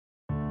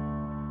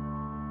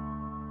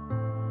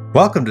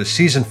Welcome to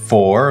Season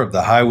 4 of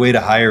The Highway to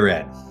Higher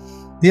Ed.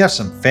 We have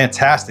some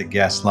fantastic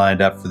guests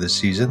lined up for this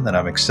season that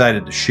I'm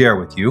excited to share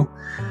with you,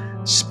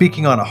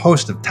 speaking on a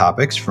host of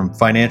topics from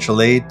financial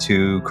aid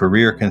to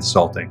career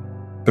consulting.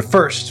 But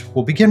first,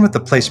 we'll begin with the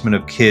placement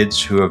of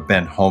kids who have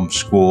been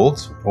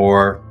homeschooled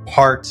or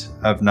part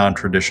of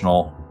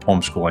non-traditional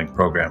homeschooling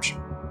programs.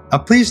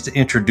 I'm pleased to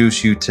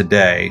introduce you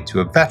today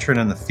to a veteran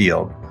in the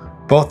field,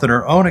 both in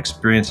her own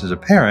experience as a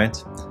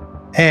parent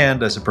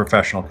and as a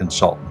professional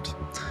consultant.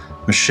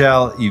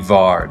 Michelle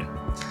Yvard.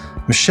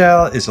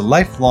 Michelle is a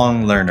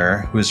lifelong learner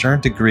who has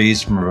earned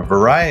degrees from a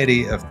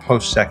variety of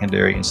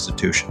post-secondary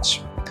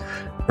institutions.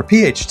 Her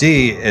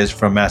PhD is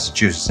from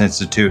Massachusetts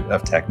Institute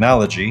of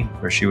Technology,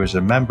 where she was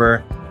a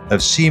member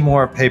of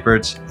Seymour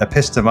Papert's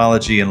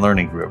Epistemology and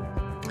Learning Group.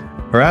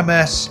 Her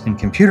MS in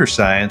Computer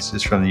Science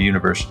is from the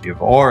University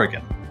of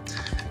Oregon.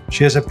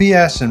 She has a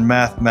BS in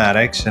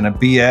Mathematics and a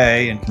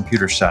BA in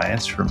Computer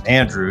Science from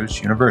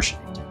Andrews University.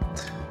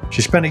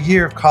 She spent a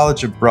year of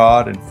college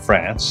abroad in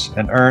France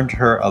and earned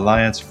her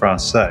Alliance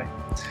Française.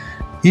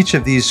 Each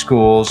of these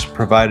schools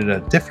provided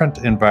a different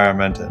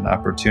environment and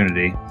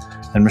opportunity,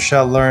 and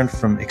Michelle learned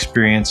from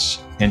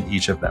experience in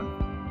each of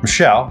them.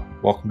 Michelle,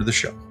 welcome to the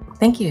show.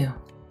 Thank you.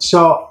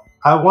 So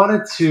I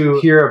wanted to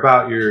hear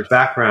about your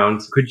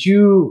background. Could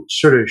you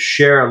sort of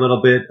share a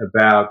little bit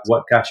about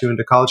what got you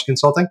into college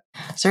consulting?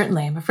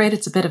 Certainly. I'm afraid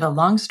it's a bit of a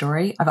long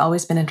story. I've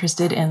always been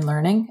interested in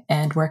learning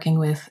and working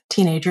with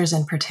teenagers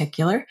in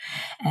particular.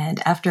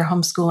 And after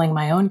homeschooling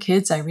my own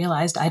kids, I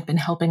realized I'd been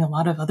helping a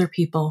lot of other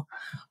people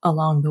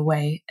along the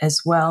way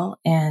as well,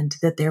 and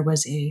that there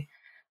was a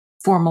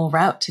formal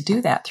route to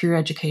do that through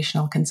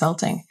educational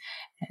consulting.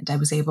 And I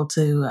was able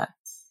to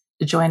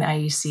join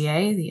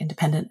IECA, the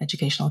Independent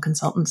Educational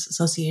Consultants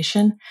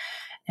Association,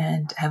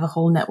 and have a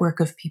whole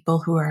network of people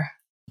who are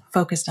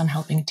focused on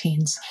helping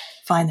teens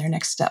find their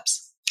next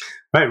steps.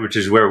 Right, which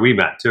is where we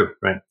met too,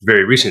 right?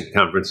 Very recent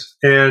conference.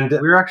 And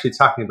we were actually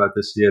talking about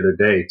this the other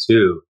day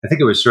too. I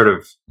think it was sort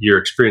of your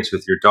experience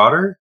with your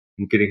daughter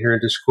and getting her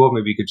into school.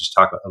 Maybe you could just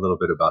talk a little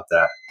bit about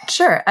that.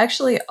 Sure.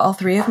 Actually, all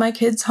three of my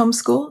kids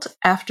homeschooled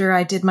after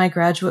I did my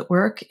graduate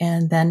work,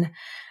 and then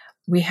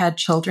we had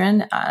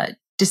children.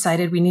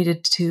 Decided we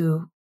needed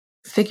to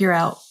figure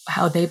out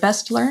how they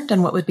best learned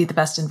and what would be the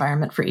best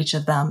environment for each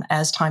of them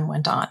as time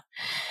went on.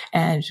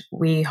 And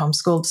we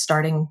homeschooled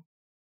starting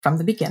from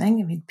the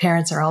beginning. I mean,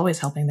 parents are always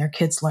helping their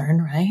kids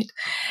learn, right?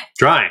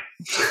 Trying.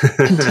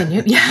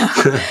 Continue. Yeah.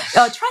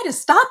 Try to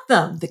stop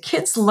them. The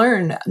kids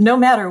learn no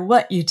matter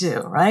what you do,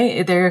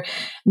 right? They're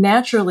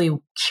naturally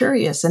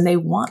curious and they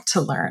want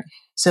to learn.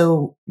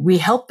 So we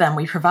help them.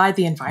 We provide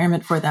the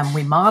environment for them.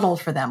 We model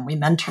for them. We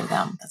mentor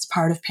them. That's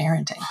part of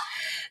parenting.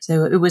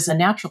 So it was a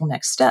natural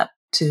next step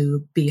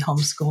to be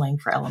homeschooling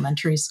for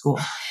elementary school.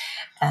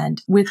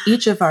 And with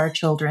each of our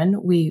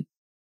children, we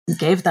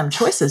gave them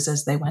choices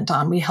as they went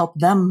on. We helped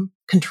them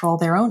control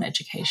their own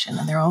education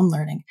and their own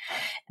learning.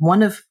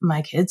 One of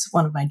my kids,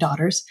 one of my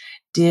daughters,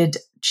 did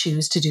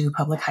choose to do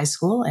public high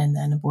school and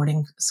then a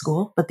boarding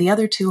school, but the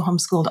other two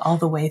homeschooled all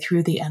the way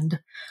through the end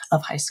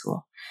of high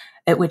school,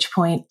 at which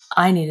point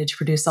I needed to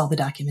produce all the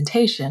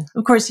documentation.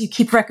 Of course, you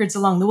keep records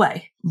along the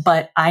way,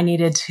 but I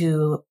needed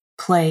to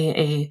play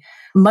a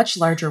much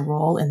larger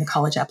role in the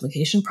college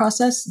application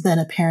process than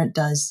a parent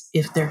does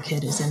if their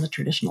kid is in a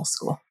traditional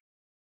school.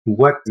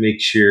 What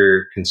makes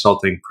your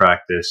consulting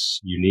practice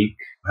unique?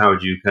 How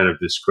would you kind of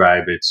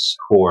describe its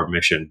core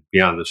mission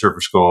beyond the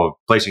surface goal of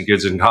placing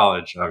kids in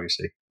college,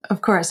 obviously? Of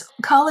course,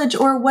 college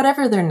or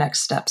whatever their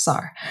next steps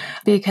are,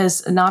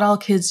 because not all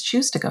kids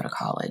choose to go to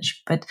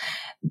college, but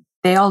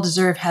they all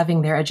deserve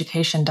having their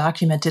education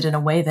documented in a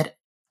way that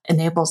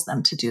enables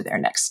them to do their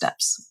next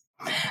steps.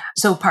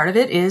 So part of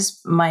it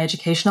is my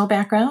educational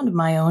background,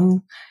 my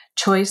own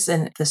choice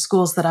and the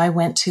schools that I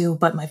went to,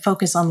 but my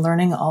focus on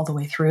learning all the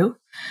way through.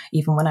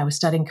 Even when I was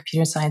studying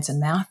computer science and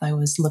math, I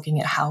was looking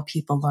at how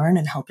people learn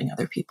and helping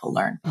other people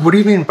learn. What do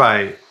you mean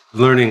by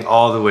learning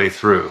all the way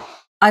through?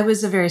 I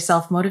was a very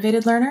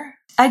self-motivated learner.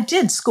 I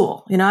did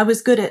school. I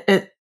was good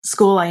at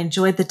school. I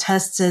enjoyed the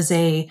tests as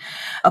a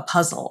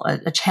puzzle,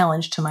 a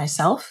challenge to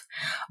myself,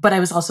 but I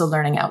was also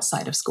learning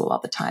outside of school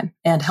all the time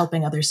and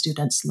helping other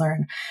students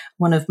learn.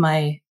 One of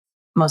my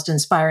most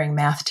inspiring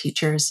math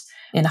teachers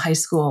in high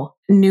school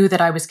knew that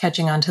I was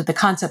catching on to the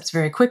concepts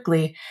very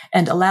quickly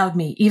and allowed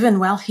me, even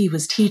while he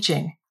was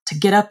teaching, to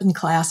get up in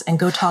class and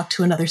go talk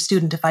to another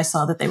student if I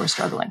saw that they were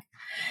struggling.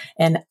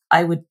 And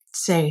I would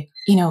say,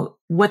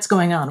 what's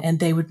going on? And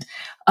they would,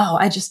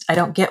 I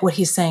don't get what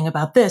he's saying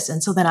about this.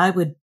 And so then I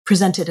would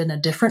present it in a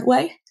different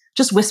way,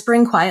 just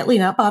whispering quietly,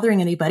 not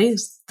bothering anybody.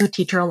 The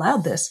teacher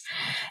allowed this.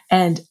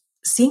 And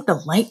seeing the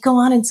light go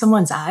on in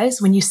someone's eyes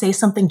when you say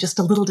something just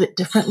a little bit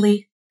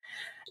differently,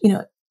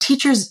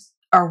 teachers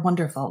are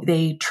wonderful.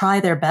 They try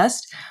their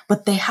best,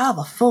 but they have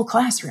a full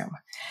classroom.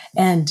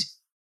 And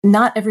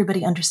not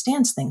everybody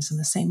understands things in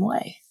the same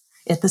way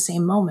at the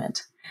same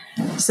moment.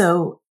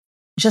 So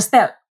just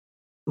that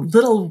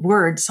little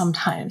word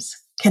sometimes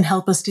can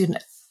help a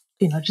student,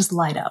 just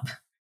light up.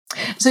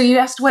 So you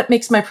asked what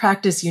makes my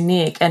practice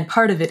unique, and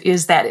part of it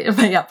is that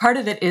yeah, part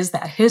of it is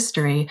that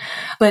history,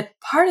 but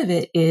part of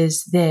it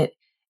is that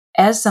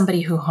as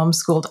somebody who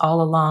homeschooled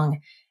all along,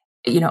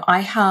 I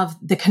have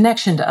the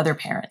connection to other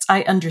parents.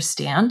 I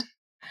understand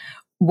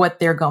what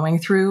they're going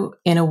through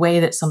in a way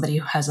that somebody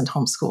who hasn't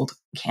homeschooled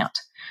can't,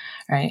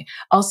 right?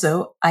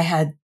 Also, I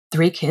had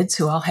 3 kids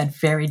who all had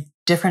very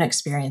different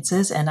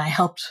experiences, and I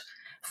helped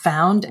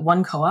found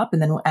one co-op.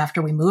 And then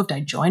after we moved,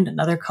 I joined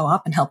another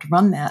co-op and helped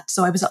run that.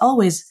 So I was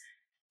always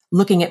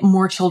looking at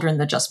more children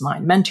than just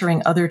mine,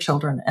 mentoring other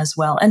children as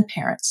well, and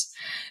parents.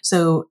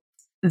 So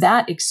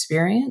that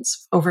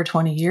experience over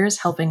 20 years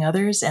helping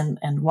others and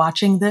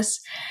watching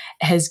this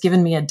has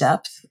given me a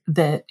depth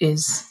that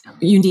is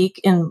unique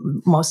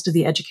in most of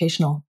the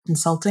educational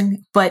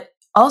consulting. But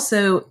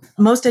also,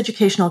 most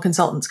educational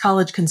consultants,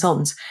 college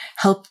consultants,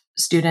 help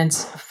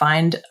students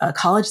find a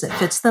college that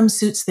fits them,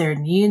 suits their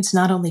needs,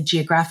 not only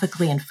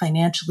geographically and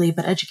financially,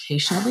 but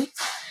educationally,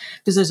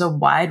 because there's a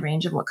wide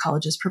range of what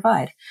colleges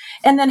provide,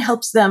 and then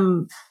helps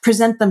them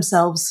present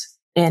themselves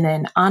in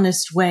an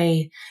honest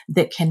way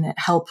that can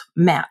help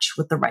match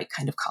with the right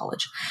kind of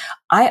college.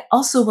 I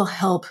also will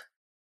help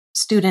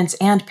students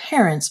and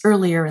parents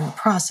earlier in the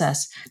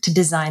process to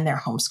design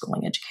their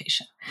homeschooling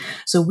education.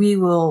 So we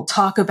will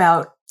talk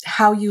about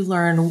how you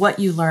learn, what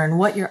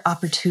your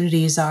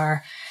opportunities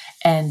are,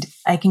 and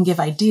I can give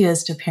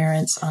ideas to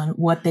parents on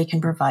what they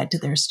can provide to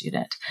their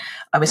student.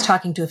 I was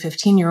talking to a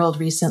 15-year-old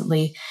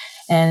recently,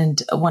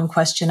 and one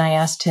question I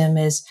asked him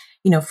is,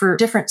 for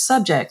different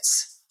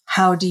subjects,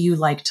 how do you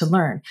like to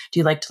learn? Do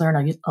you like to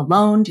learn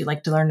alone? Do you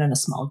like to learn in a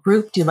small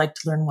group? Do you like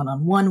to learn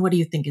one-on-one? What do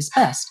you think is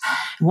best?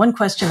 And one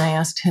question I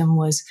asked him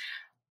was,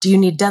 do you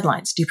need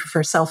deadlines? Do you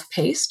prefer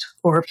self-paced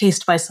or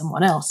paced by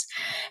someone else?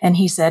 And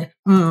he said,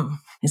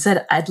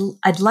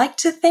 I'd like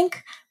to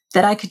think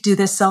that I could do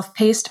this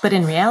self-paced, but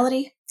in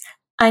reality,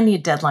 I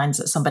need deadlines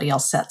that somebody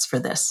else sets for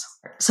this.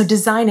 So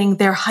designing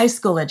their high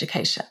school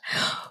education.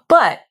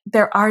 But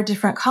there are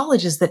different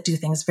colleges that do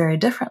things very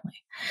differently.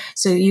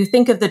 So you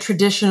think of the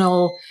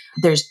traditional,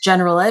 there's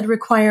general ed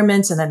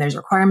requirements, and then there's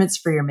requirements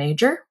for your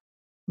major,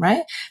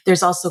 right?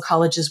 There's also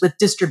colleges with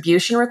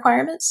distribution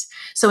requirements.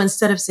 So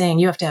instead of saying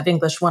you have to have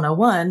English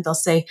 101, they'll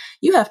say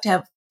you have to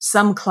have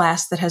some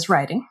class that has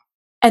writing.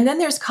 And then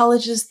there's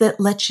colleges that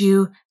let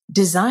you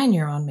design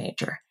your own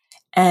major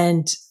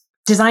and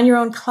design your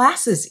own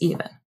classes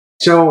even.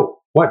 So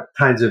what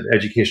kinds of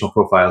educational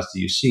profiles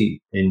do you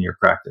see in your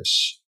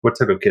practice? What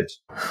type of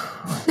kids?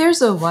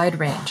 There's a wide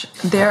range.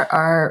 There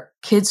are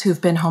kids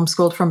who've been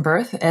homeschooled from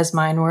birth, as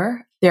mine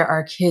were. There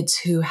are kids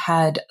who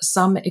had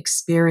some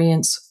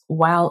experience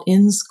while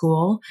in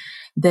school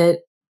that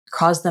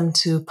caused them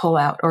to pull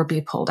out or be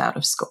pulled out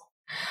of school.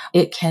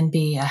 It can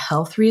be a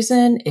health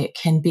reason. It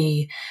can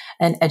be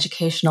an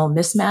educational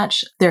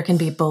mismatch. There can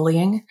be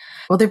bullying.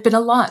 Well, there've been a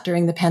lot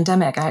during the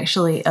pandemic,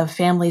 actually, of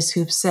families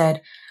who've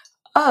said,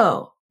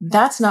 oh,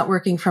 that's not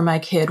working for my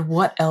kid.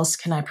 What else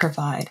can I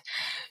provide?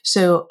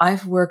 So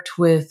I've worked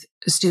with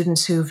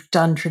students who've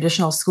done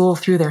traditional school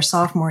through their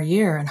sophomore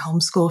year and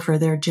homeschool for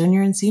their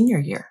junior and senior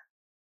year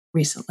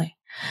recently,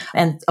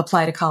 and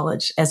apply to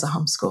college as a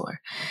homeschooler.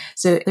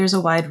 So there's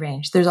a wide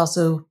range. There's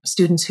also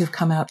students who've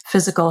come out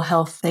physical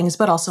health things,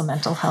 but also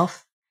mental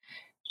health.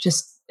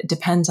 Just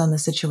depends on the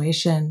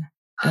situation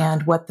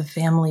and what the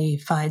family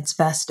finds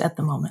best at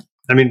the moment.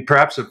 I mean,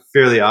 perhaps a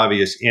fairly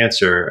obvious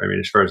answer. I mean,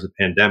 as far as the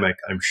pandemic,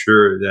 I'm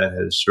sure that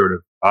has sort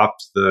of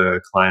upped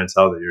the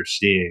clientele that you're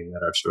seeing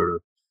that are sort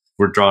of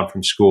were drawn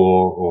from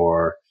school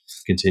or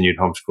continued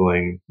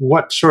homeschooling.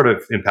 What sort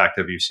of impact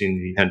have you seen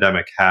the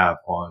pandemic have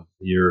on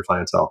your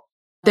clientele?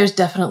 There's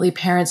definitely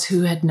parents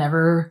who had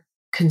never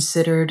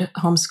considered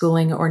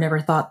homeschooling or never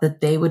thought that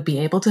they would be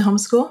able to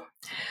homeschool,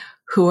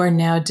 who are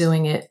now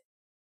doing it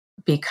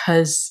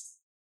because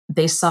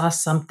they saw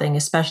something,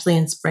 especially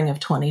in spring of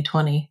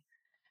 2020,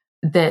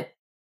 that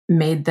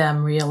made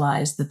them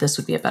realize that this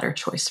would be a better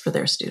choice for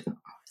their student.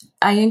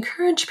 I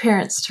encourage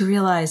parents to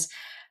realize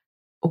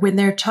when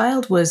their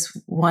child was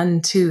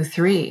 1, 2,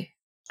 3,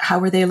 how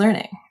were they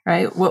learning,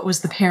 right? What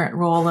was the parent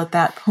role at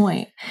that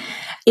point?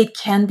 It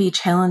can be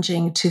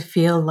challenging to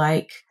feel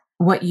like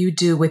what you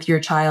do with your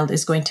child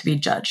is going to be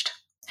judged,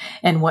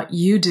 and what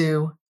you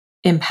do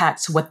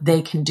impacts what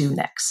they can do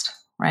next,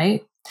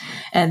 right?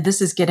 And this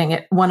is getting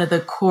at one of the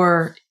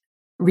core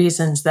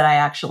reasons that I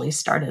actually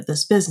started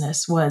this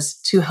business, was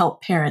to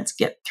help parents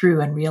get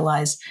through and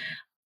realize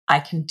I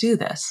can do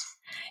this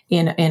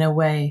in a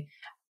way,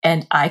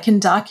 and I can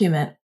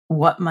document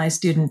what my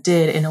student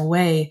did in a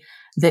way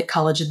that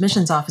college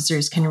admissions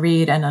officers can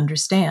read and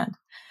understand.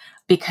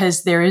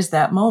 Because there is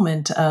that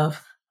moment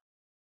of,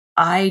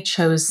 I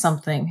chose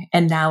something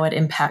and now it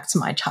impacts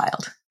my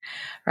child,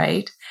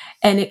 right?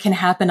 And it can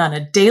happen on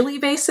a daily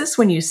basis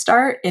when you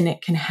start, and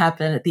it can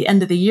happen at the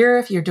end of the year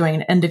if you're doing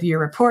an end of year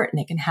report, and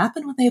it can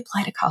happen when they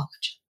apply to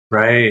college.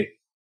 Right.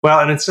 Well,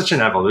 and it's such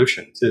an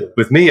evolution too.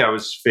 With me, I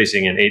was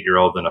facing an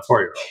 8-year-old and a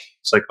 4-year-old.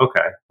 It's like,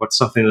 okay, what's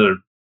something that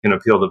can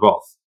appeal to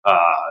both?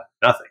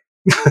 Nothing.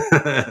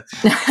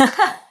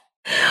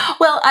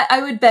 Well,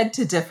 I would beg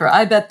to differ.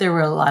 I bet there were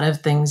a lot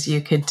of things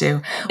you could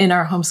do. In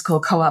our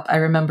homeschool co-op, I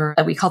remember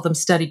that we called them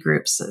study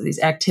groups, so these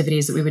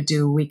activities that we would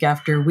do week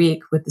after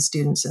week with the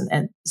students,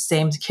 and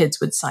same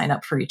kids would sign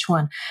up for each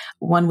one.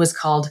 One was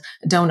called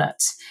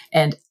Donuts,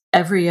 and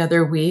every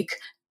other week,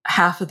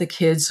 half of the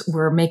kids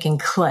were making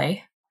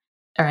clay.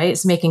 All right,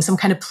 it's making some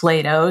kind of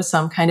Play-Doh,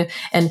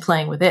 and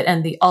playing with it.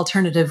 And the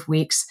alternative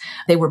weeks,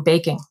 they were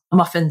baking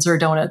muffins or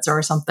donuts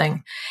or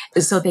something.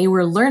 So they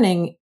were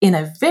learning in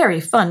a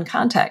very fun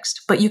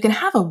context, but you can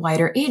have a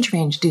wider age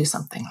range do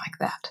something like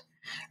that,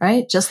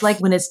 right? Just like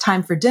when it's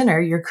time for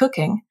dinner, you're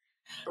cooking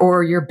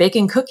or you're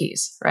baking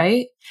cookies,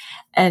 right?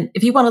 And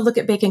if you want to look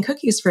at baking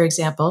cookies, for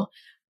example,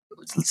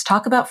 let's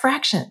talk about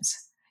fractions.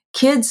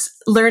 Kids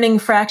learning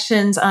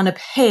fractions on a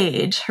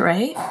page,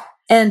 right?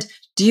 And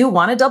do you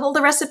want to double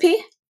the recipe?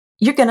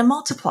 You're going to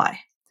multiply.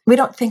 We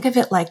don't think of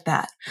it like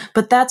that,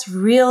 but that's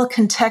real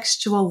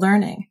contextual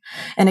learning.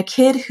 And a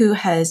kid who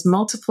has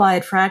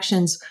multiplied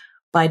fractions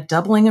by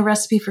doubling a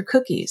recipe for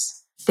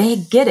cookies, they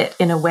get it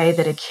in a way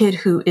that a kid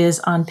who is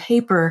on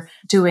paper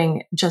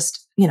doing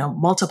just,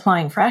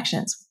 multiplying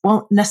fractions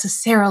won't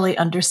necessarily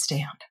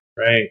understand.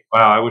 Right.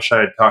 Wow. I wish I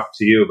had talked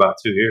to you about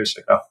 2 years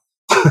ago.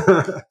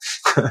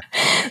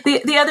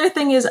 The other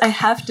thing is I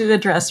have to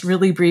address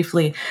really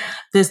briefly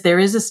there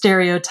is a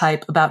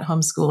stereotype about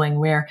homeschooling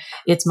where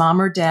it's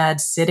mom or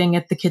dad sitting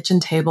at the kitchen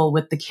table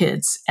with the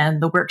kids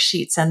and the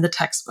worksheets and the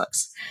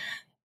textbooks.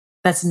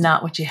 That's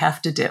not what you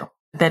have to do.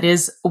 That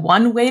is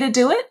one way to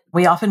do it.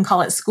 We often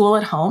call it school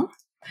at home,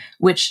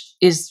 which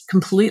is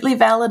completely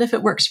valid if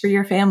it works for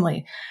your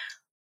family,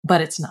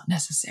 but it's not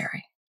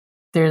necessary.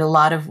 There's a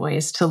lot of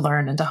ways to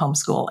learn and to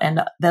homeschool,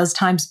 and those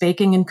times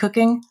baking and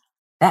cooking,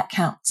 that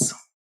counts.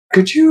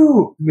 Could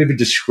you maybe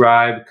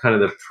describe kind of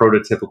the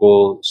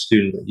prototypical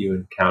student that you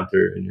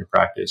encounter in your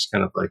practice,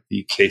 kind of like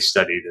the case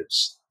study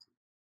that's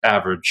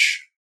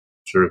average,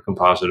 sort of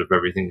composite of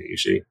everything that you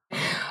see?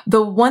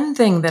 The one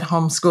thing that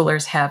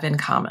homeschoolers have in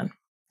common,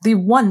 the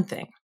one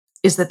thing,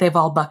 is that they've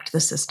all bucked the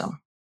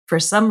system. For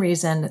some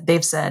reason,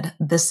 they've said,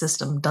 this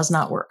system does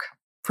not work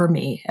for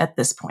me at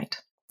this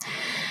point.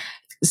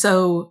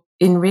 So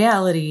in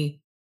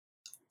reality,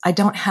 I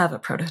don't have a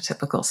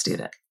prototypical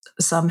student.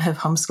 Some have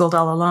homeschooled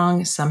all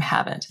along, some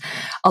haven't.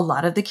 A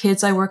lot of the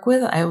kids I work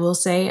with, I will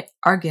say,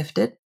 are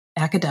gifted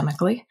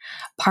academically.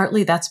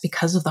 Partly that's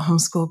because of the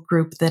homeschool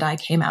group that I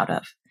came out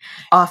of.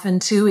 Often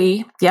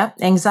 2E,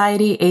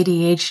 anxiety,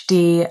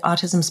 ADHD,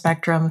 autism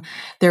spectrum.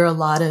 There are a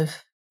lot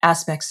of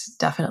aspects,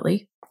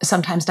 definitely.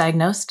 Sometimes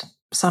diagnosed,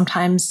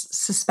 sometimes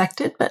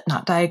suspected, but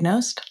not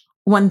diagnosed.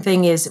 One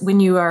thing is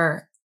when you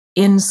are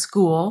in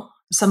school,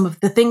 some of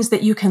the things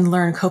that you can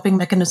learn coping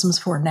mechanisms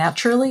for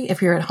naturally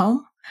if you're at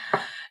home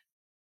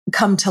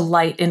come to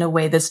light in a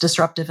way that's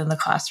disruptive in the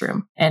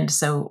classroom. And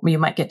so you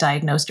might get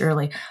diagnosed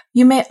early.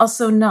 You may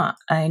also not.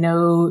 I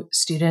know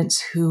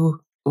students who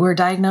were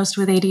diagnosed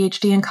with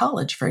ADHD in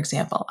college, for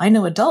example. I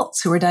know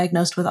adults who were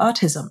diagnosed with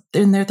autism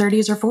in their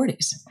 30s or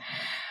 40s.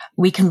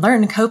 We can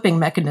learn coping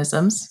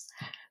mechanisms,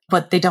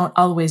 but they don't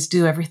always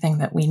do everything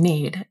that we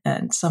need.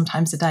 And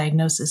sometimes a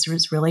diagnosis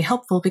is really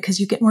helpful because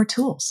you get more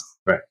tools.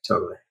 Right,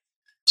 totally.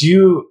 Do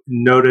you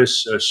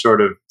notice a sort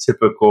of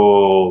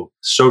typical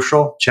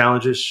social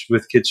challenges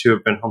with kids who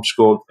have been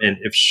homeschooled? And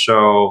if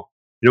so,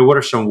 what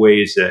are some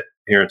ways that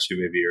parents who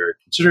maybe are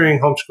considering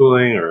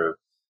homeschooling or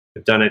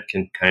have done it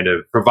can kind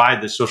of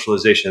provide the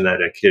socialization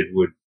that a kid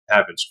would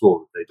have in school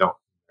that they don't?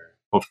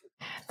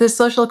 The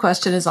social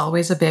question is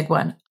always a big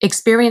one.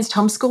 Experienced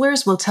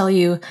homeschoolers will tell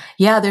you,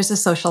 there's a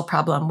social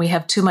problem. We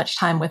have too much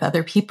time with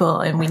other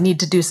people and we need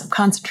to do some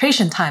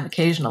concentration time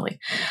occasionally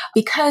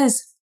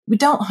because we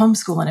don't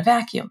homeschool in a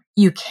vacuum.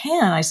 You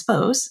can, I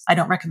suppose. I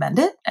don't recommend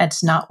it.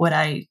 It's not what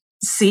I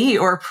see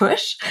or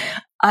push.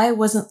 I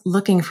wasn't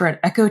looking for an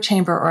echo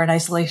chamber or an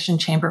isolation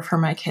chamber for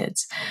my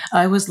kids.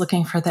 I was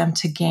looking for them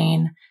to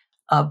gain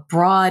a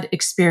broad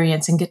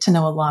experience and get to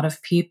know a lot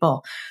of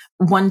people.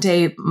 One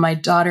day, my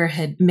daughter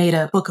had made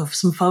a book of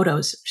some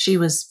photos. She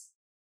was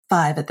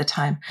 5 at the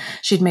time.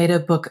 She'd made a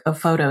book of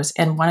photos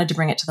and wanted to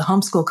bring it to the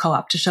homeschool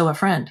co-op to show a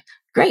friend.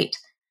 Great.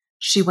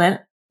 She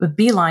went with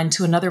beeline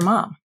to another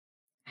mom.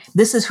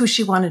 This is who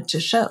she wanted to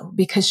show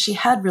because she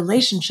had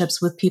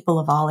relationships with people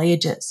of all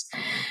ages.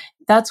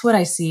 That's what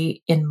I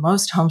see in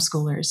most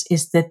homeschoolers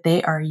is that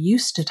they are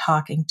used to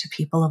talking to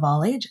people of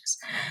all ages.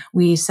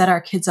 We set our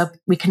kids up,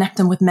 we connect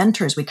them with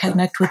mentors, we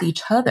connect with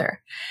each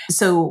other.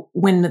 So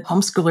when the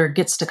homeschooler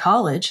gets to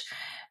college,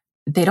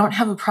 they don't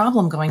have a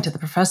problem going to the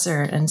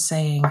professor and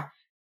saying,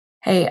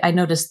 hey, I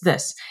noticed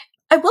this.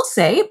 I will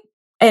say,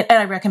 and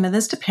I recommend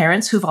this to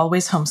parents who've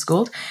always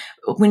homeschooled,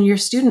 when your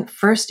student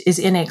first is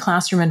in a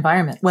classroom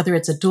environment, whether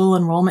it's a dual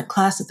enrollment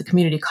class at the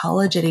community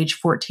college at age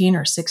 14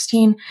 or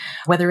 16,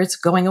 whether it's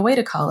going away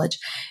to college,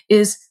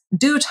 is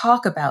do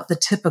talk about the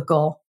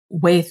typical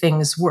way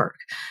things work.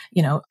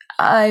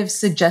 I've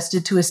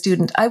suggested to a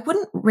student, I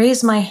wouldn't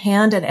raise my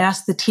hand and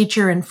ask the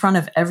teacher in front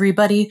of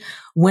everybody,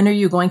 when are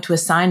you going to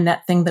assign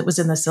that thing that was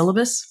in the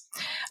syllabus?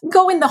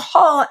 Go in the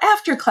hall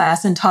after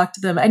class and talk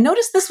to them. I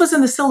noticed this was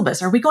in the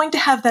syllabus. Are we going to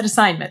have that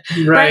assignment?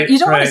 Right. You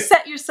don't want to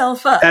set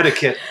yourself up.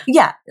 Etiquette.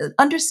 Yeah.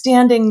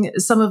 Understanding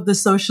some of the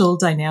social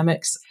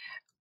dynamics,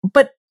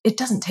 but it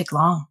doesn't take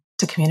long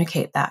to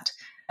communicate that.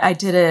 I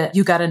did a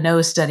You Gotta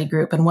Know study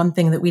group. And one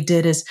thing that we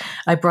did is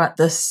I brought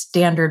the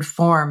standard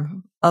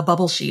form, a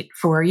bubble sheet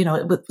for,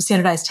 with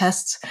standardized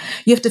tests.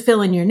 You have to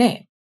fill in your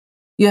name.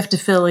 You have to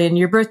fill in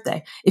your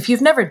birthday. If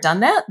you've never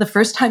done that, the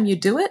first time you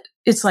do it,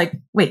 it's like,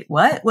 wait,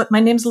 what? My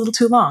name's a little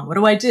too long. What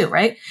do I do?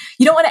 Right?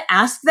 You don't want to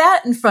ask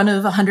that in front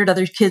of 100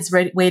 other kids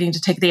waiting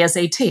to take the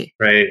SAT.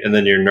 Right. And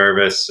then you're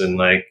nervous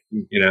and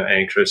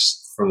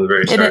anxious from the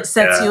very start. And it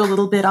sets you a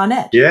little bit on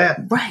edge. Yeah.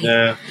 Right.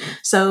 Yeah.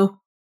 So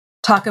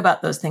talk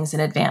about those things in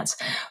advance.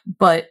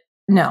 But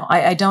no,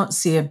 I don't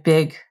see a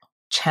big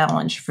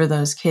challenge for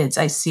those kids.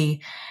 I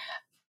see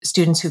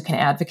students who can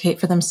advocate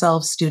for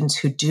themselves, students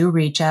who do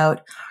reach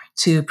out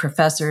to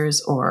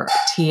professors or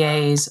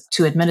TAs,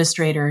 to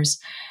administrators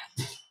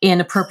in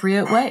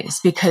appropriate ways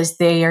because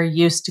they are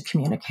used to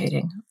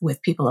communicating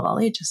with people of all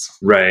ages.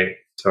 Right,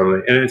 totally.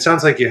 And it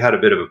sounds like you had a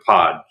bit of a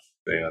pod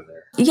going on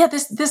there. Yeah,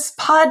 this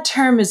pod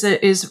term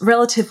is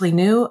relatively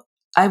new.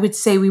 I would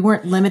say we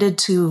weren't limited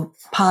to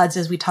pods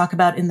as we talk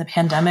about in the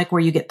pandemic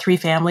where you get 3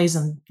 families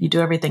and you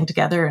do everything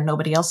together and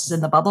nobody else is in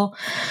the bubble.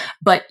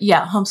 But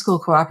yeah,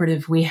 Homeschool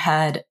Cooperative, we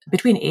had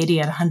between 80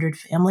 and 100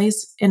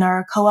 families in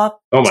our co-op.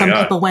 Oh my Some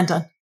God. people went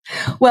on.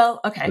 Well,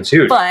 okay. That's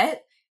huge.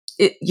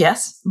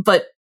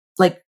 But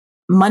like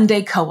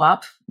Monday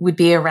co-op would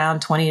be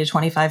around 20 to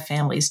 25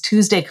 families.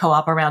 Tuesday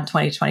co-op around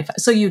 20 to 25.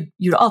 So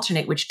you'd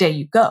alternate which day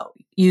you go.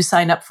 You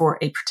sign up for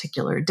a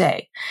particular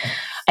day.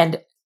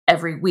 And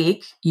every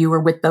week you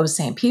were with those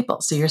same people.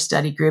 So your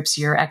study groups,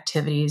 your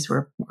activities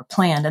were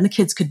planned and the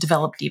kids could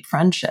develop deep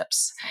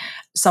friendships.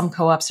 Some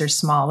co-ops are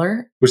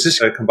smaller. Was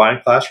this a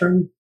combined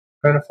classroom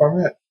kind of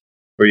format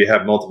where you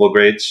have multiple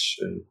grades?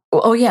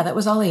 Oh yeah, that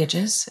was all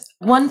ages.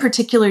 One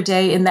particular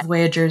day in the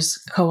Voyagers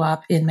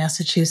co-op in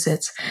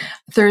Massachusetts,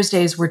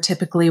 Thursdays were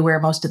typically where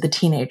most of the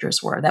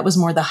teenagers were. That was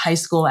more the high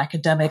school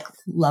academic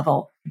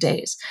level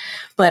days.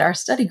 But our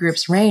study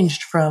groups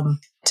ranged from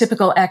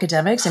typical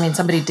academics. I mean,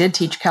 somebody did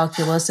teach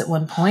calculus at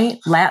one point.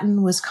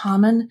 Latin was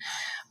common,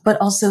 but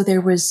also there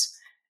was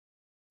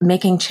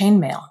making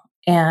chainmail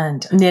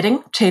and knitting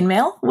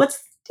chainmail.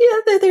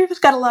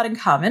 They've got a lot in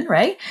common,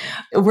 right?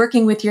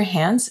 Working with your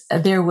hands.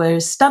 There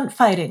was stunt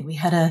fighting. We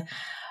had a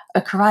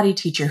karate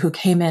teacher who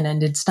came in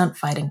and did stunt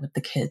fighting with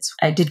the kids.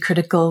 I did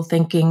critical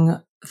thinking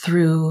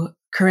through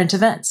current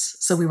events.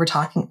 So we were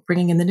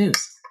bringing in the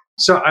news.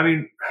 So, I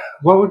mean,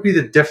 what would be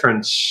the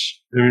difference?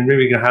 I mean,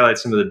 maybe you can highlight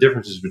some of the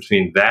differences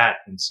between that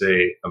and,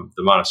 say, the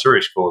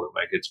Montessori school that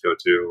my kids go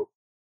to,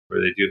 where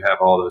they do have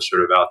all those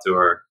sort of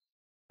outdoor,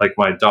 like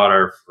my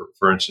daughter,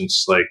 for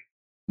instance,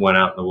 went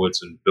out in the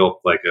woods and built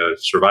like a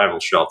survival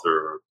shelter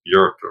or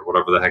yurt or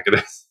whatever the heck it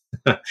is.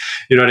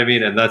 You know what I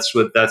mean? And that's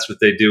what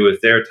they do with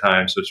their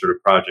time. So it's sort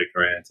of project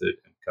oriented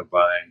and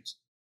combined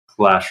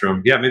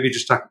classroom. Yeah, maybe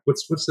just talk.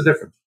 What's the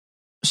difference?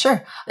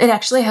 Sure. It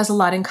actually has a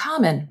lot in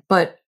common.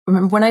 But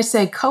remember, when I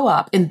say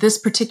co-op, in this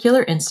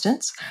particular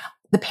instance,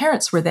 the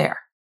parents were there,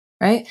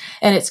 right?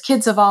 And it's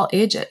kids of all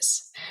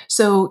ages.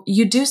 So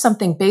you do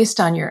something based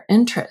on your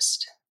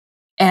interest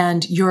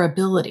and your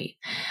ability.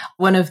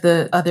 One of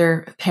the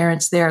other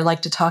parents there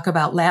liked to talk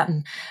about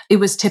Latin. It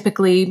was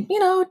typically,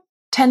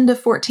 10 to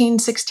 14,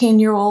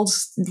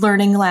 16-year-olds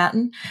learning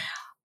Latin.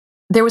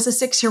 There was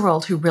a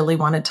 6-year-old who really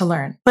wanted to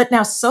learn, but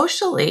now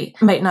socially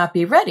might not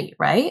be ready,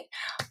 right?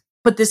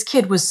 But this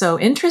kid was so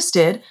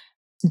interested.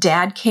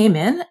 Dad came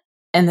in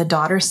and the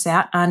daughter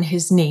sat on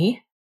his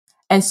knee.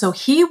 And so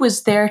he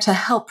was there to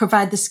help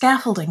provide the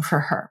scaffolding for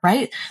her,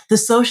 right? The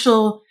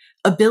social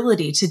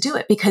ability to do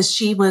it because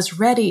she was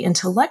ready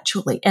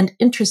intellectually and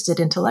interested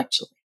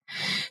intellectually.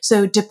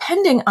 So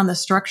depending on the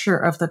structure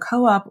of the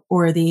co-op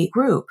or the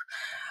group,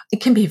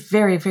 it can be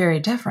very, very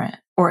different,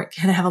 or it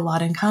can have a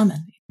lot in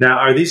common. Now,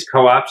 are these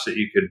co-ops that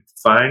you could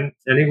find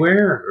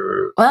anywhere?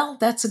 Or? Well,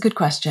 that's a good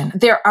question.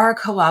 There are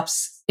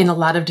co-ops in a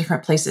lot of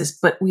different places,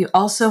 but we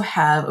also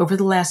have, over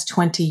the last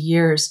 20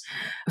 years,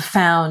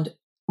 found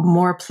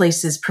more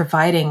places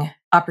providing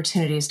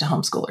opportunities to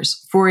homeschoolers.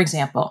 For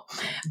example,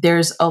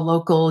 there's a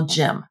local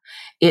gym.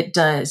 It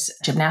does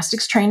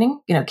gymnastics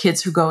training,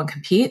 kids who go and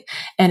compete,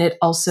 and it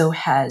also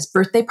has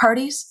birthday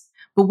parties.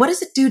 But what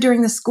does it do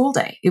during the school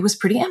day? It was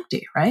pretty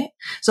empty, right?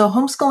 So a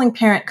homeschooling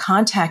parent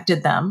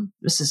contacted them,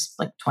 this is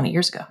like 20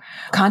 years ago,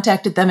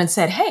 contacted them and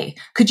said, hey,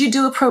 could you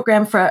do a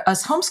program for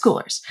us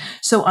homeschoolers?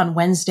 So on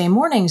Wednesday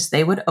mornings,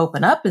 they would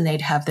open up and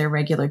they'd have their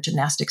regular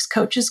gymnastics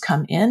coaches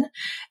come in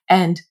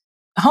and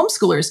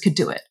homeschoolers could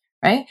do it,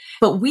 right?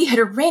 But we had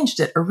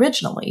arranged it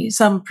originally,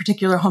 some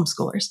particular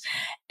homeschoolers.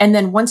 And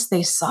then once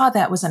they saw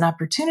that was an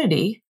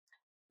opportunity,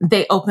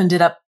 they opened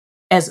it up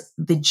as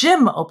the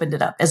gym opened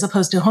it up, as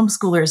opposed to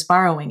homeschoolers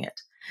borrowing it.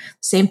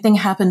 Same thing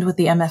happened with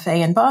the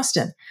MFA in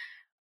Boston.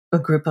 A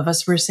group of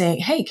us were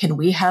saying, hey, can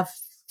we have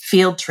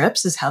field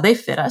trips is how they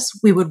fit us.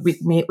 We would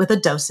meet with a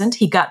docent.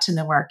 He got to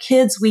know our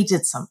kids. We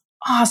did some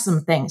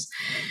awesome things.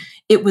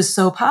 it was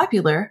so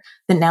popular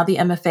that now the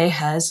MFA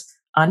has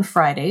on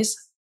Fridays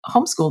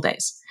homeschool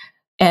days,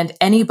 and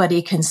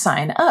anybody can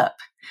sign up.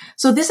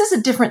 So this is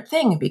a different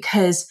thing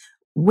because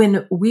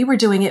when we were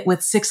doing it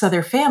with 6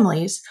 other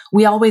families,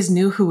 we always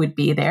knew who would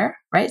be there,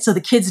 right? So the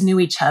kids knew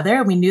each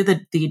other. We knew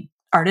that the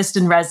artist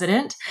in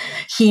resident,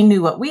 he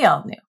knew what we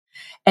all knew.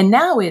 And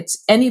now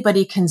it's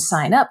anybody can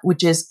sign up,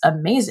 which is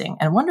amazing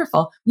and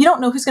wonderful. You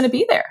don't know who's going to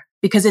be there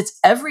because it's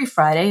every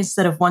Friday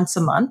instead of once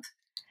a month.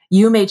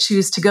 You may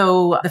choose to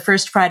go the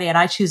first Friday and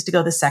I choose to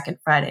go the second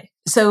Friday.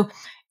 So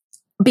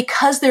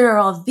because there are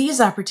all these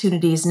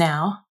opportunities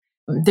now,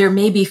 there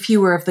may be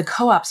fewer of the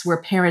co-ops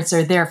where parents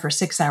are there for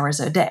 6 hours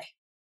a day,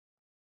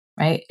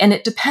 right? And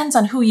it depends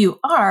on who you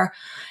are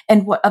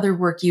and what other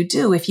work you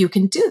do if you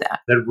can do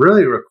that. That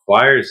really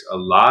requires a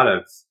lot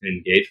of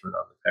engagement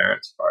on the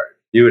parents' part.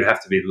 You would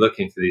have to be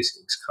looking for these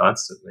things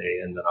constantly,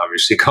 and then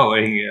obviously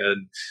going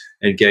and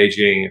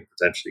engaging and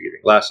potentially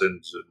giving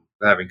lessons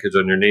and having kids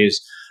on your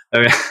knees. I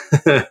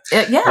mean,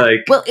 yeah.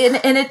 Well,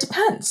 and it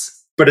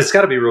depends. But it's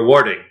got to be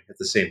rewarding at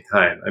the same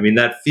time. I mean,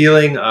 that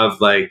feeling of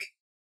like,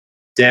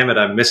 damn it,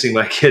 I'm missing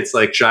my kids'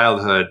 like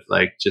childhood,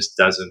 like just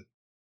doesn't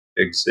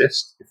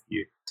exist if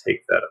you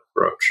take that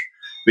approach.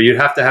 But you'd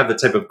have to have the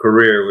type of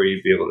career where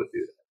you'd be able to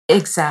do that.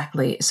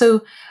 Exactly.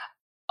 So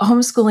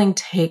homeschooling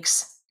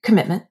takes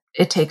commitment.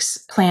 It takes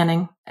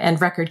planning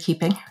and record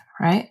keeping,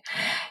 right?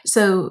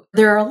 So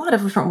there are a lot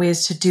of different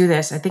ways to do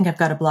this. I think I've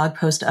got a blog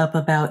post up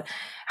about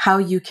how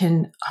you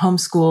can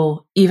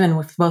homeschool even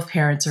if both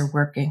parents are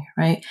working,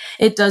 right?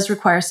 It does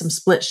require some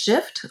split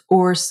shift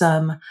or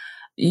some,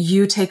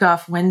 you take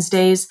off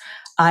Wednesdays,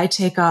 I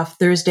take off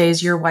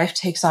Thursdays, your wife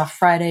takes off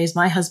Fridays,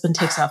 my husband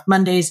takes off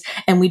Mondays,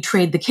 and we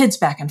trade the kids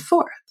back and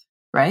forth,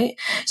 right?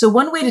 So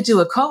one way to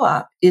do a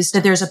co-op is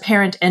that there's a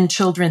parent and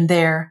children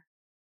there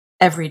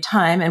every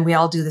time, and we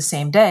all do the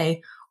same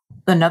day.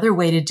 Another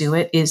way to do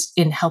it is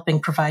in helping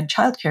provide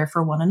childcare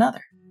for one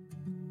another.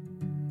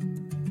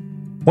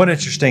 One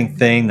interesting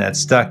thing that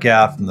stuck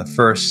out from the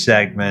first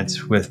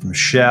segment with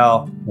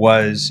Michelle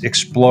was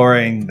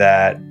exploring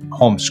that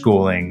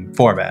homeschooling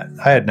format.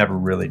 I had never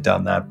really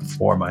done that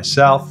before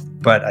myself,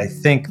 but I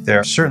think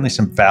there's certainly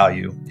some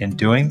value in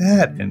doing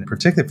that, and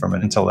particularly from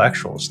an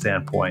intellectual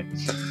standpoint.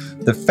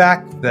 The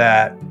fact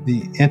that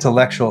the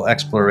intellectual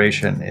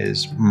exploration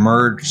is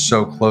merged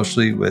so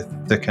closely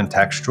with the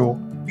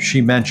contextual.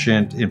 She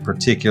mentioned in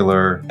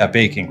particular a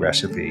baking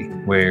recipe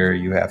where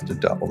you have to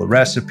double the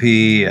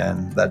recipe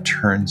and that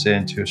turns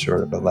into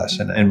sort of a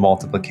lesson in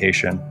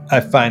multiplication. I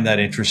find that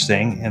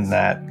interesting in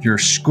that your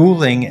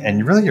schooling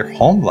and really your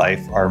home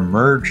life are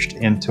merged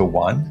into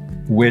one,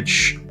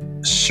 which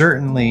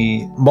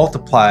certainly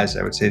multiplies,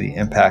 I would say, the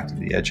impact of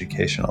the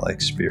educational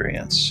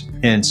experience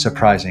in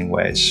surprising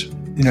ways.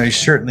 You know, you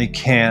certainly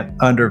can't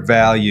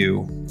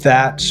undervalue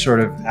that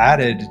sort of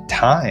added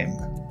time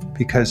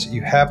because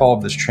you have all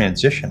of this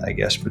transition, I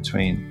guess,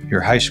 between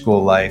your high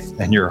school life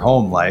and your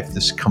home life,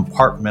 this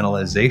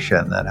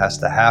compartmentalization that has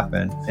to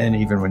happen. And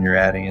even when you're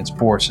adding in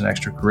sports and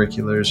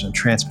extracurriculars and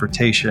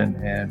transportation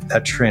and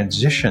that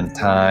transition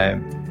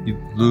time, you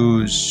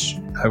lose,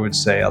 I would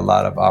say, a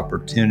lot of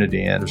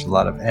opportunity and there's a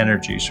lot of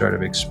energy sort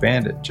of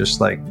expanded,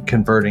 just like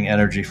converting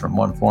energy from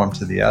one form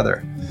to the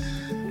other.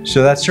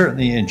 So that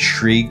certainly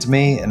intrigued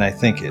me, and I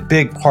think a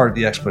big part of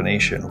the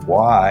explanation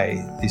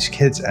why these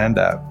kids end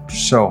up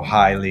so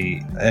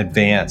highly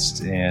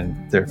advanced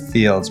in their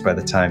fields by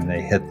the time they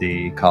hit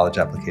the college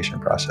application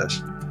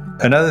process.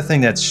 Another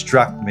thing that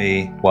struck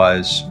me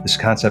was this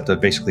concept of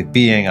basically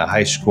being a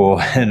high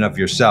school and of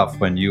yourself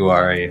when you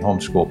are a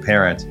homeschool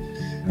parent,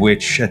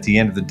 which at the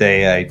end of the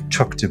day I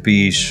took to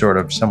be sort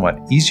of somewhat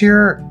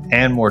easier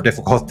and more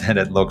difficult than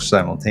it looks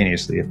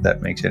simultaneously, if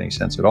that makes any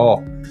sense at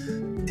all.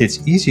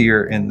 It's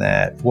easier in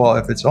that, well,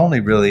 if it's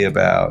only really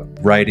about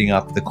writing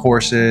up the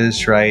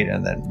courses, right,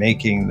 and then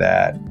making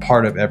that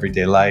part of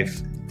everyday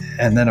life,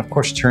 and then, of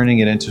course, turning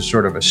it into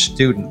sort of a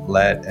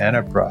student-led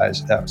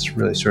enterprise, that's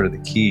really sort of the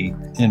key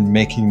in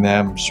making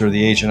them sort of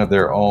the agent of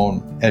their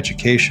own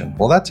education.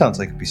 Well, that sounds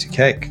like a piece of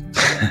cake.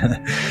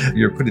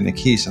 You're putting the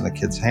keys in the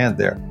kid's hand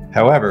there.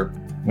 However,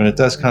 when it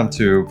does come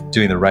to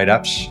doing the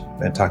write-ups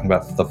and talking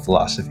about the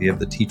philosophy of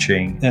the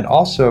teaching and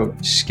also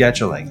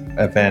scheduling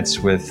events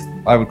with,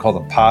 I would call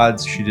them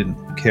pods. She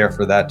didn't care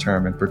for that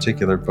term in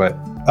particular, but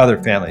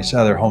other families,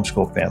 other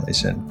homeschool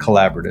families and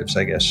collaboratives,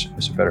 I guess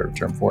is a better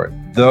term for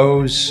it.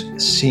 Those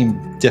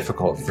seem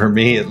difficult for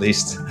me, at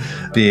least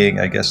being,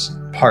 I guess,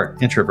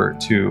 part introvert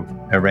to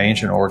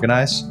arrange and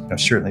organize.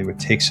 Certainly would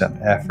take some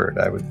effort,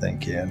 I would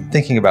think, in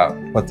thinking about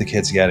what the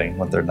kid's getting,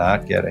 what they're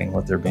not getting,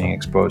 what they're being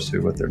exposed to,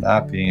 what they're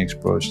not being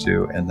exposed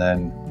to. And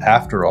then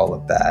after all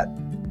of that,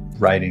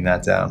 writing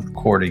that down,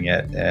 recording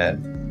it,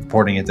 and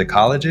reporting it to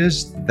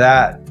colleges,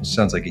 that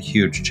sounds like a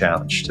huge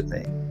challenge to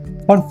me.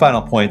 One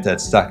final point that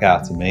stuck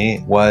out to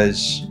me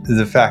was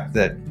the fact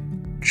that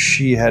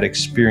she had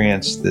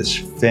experienced this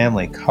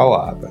family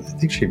co-op. And I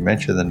think she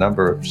mentioned the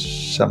number of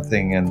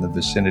something in the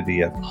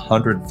vicinity of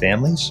 100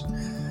 families.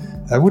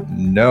 I wouldn't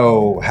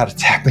know how to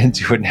tap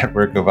into a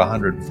network of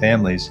 100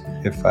 families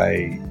if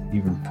I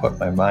even put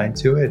my mind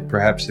to it.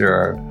 Perhaps there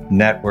are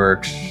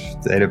networks,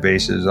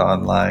 databases,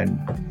 online,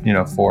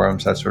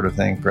 forums, that sort of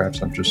thing.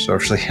 Perhaps I'm just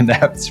socially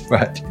inept,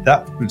 but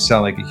that would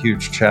sound like a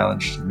huge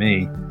challenge to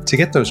me. To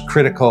get those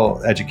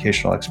critical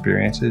educational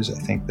experiences, I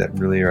think that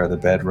really are the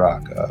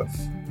bedrock of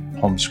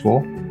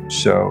homeschool.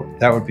 So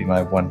that would be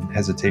my one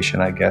hesitation,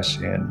 I guess,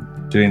 in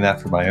doing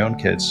that for my own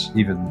kids,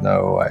 even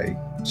though I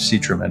see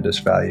tremendous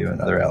value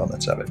in other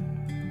elements of it.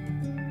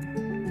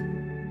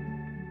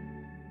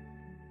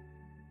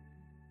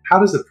 How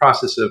does the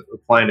process of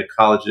applying to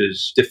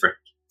colleges different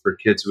for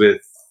kids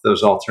with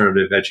those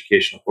alternative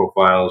educational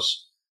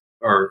profiles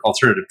or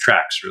alternative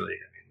tracks, really?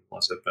 I mean,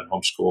 ones that have been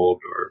homeschooled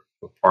or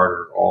part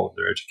or all of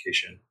their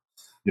education.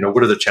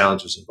 What are the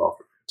challenges involved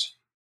for kids?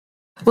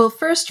 Well,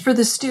 first for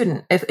the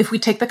student, if we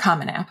take the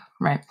Common App,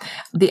 right,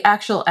 the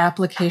actual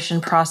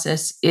application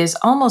process is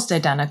almost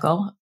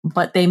identical,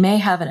 but they may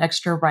have an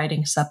extra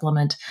writing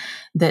supplement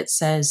that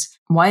says,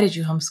 why did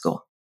you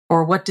homeschool?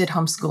 Or what did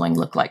homeschooling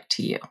look like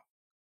to you?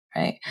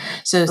 Right?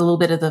 So a little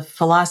bit of the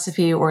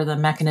philosophy or the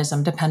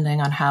mechanism,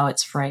 depending on how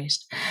it's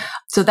phrased.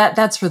 So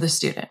that's for the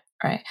student,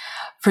 right?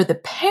 For the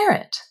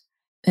parent,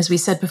 as we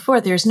said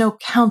before, there's no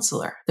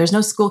counselor. There's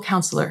no school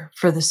counselor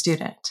for the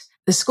student.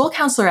 The school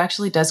counselor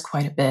actually does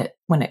quite a bit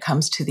when it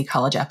comes to the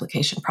college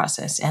application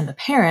process, and the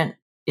parent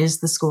is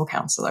the school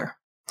counselor.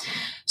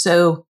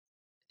 So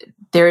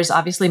there's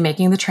obviously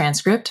making the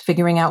transcript,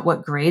 figuring out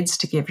what grades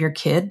to give your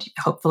kid.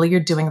 Hopefully you're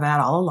doing that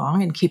all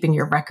along and keeping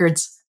your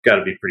records. Got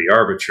to be pretty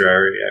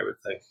arbitrary, I would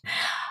think.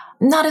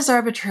 Not as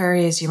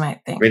arbitrary as you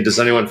might think. I mean, does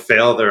anyone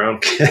fail their own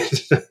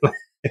kid?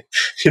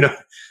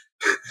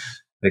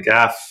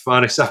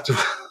 Unacceptable.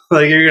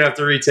 Like, you're going to have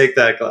to retake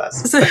that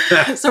class.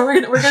 So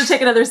we're going to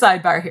take another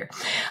sidebar here.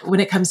 When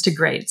it comes to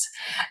grades,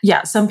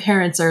 yeah, some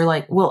parents are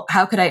like, well,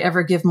 how could I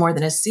ever give more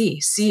than a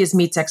C? C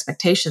meets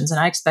expectations, and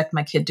I expect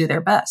my kid to do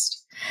their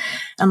best.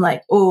 I'm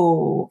like,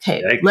 oh,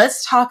 okay, Yikes.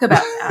 Let's talk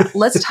about that.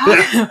 Let's talk.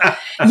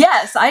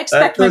 Yes, I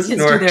expect my kids to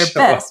do their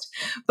best,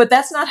 but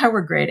that's not how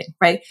we're grading,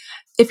 right?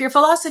 If your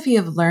philosophy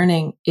of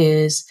learning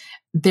is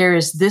there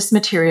is this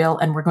material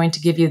and we're going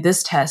to give you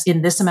this test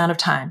in this amount of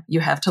time,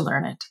 you have to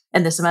learn it.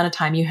 And this amount of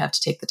time you have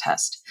to take the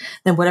test.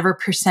 Then whatever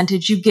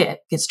percentage you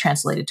get gets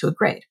translated to a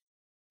grade.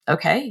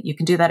 Okay, you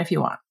can do that if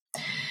you want.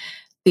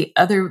 The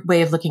other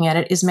way of looking at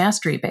it is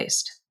mastery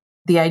based.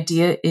 The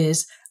idea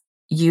is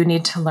you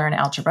need to learn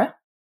algebra.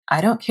 I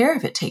don't care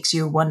if it takes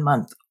you 1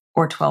 month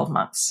or 12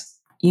 months.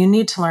 You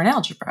need to learn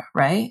algebra,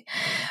 right?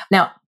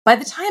 Now, by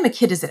the time a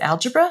kid is at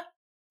algebra,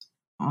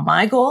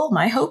 my goal,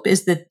 my hope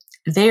is that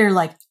they're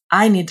like,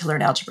 I need to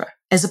learn algebra,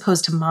 as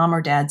opposed to mom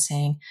or dad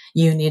saying,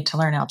 you need to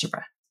learn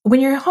algebra. When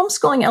you're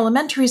homeschooling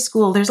elementary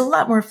school, there's a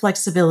lot more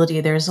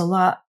flexibility. There's a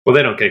lot. Well,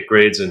 they don't get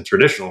grades in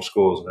traditional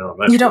schools in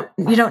elementary.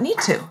 You don't need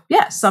to.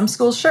 Yeah, some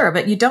schools, sure,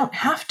 but you don't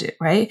have to,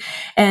 right?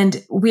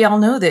 And we all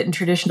know that in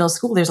traditional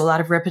school, there's a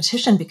lot of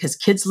repetition because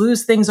kids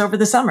lose things over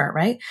the summer,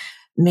 right?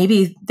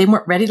 Maybe they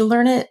weren't ready to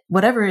learn it,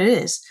 whatever it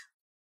is.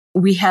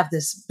 We have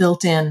this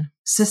built-in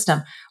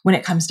system. When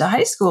it comes to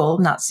high school,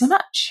 not so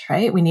much,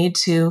 right? We need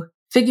to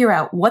figure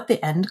out what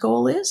the end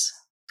goal is.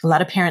 A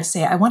lot of parents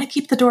say, I want to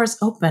keep the doors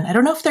open. I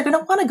don't know if they're going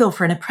to want to go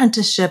for an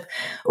apprenticeship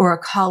or a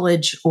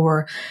college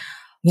or,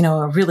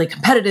 a really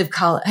competitive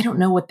college. I don't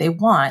know what they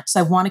want. So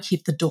I want to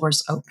keep the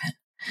doors open.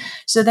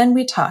 So then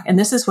we talk, and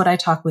this is what I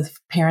talk with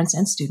parents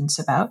and students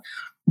about.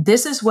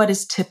 This is what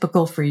is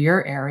typical for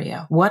your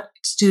area, what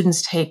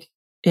students take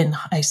in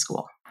high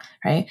school,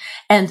 right?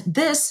 And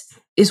this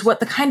is what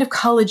the kind of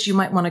college you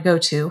might want to go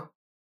to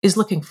is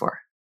looking for,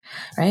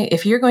 right?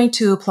 If you're going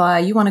to apply,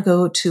 you want to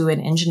go to an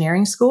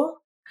engineering school.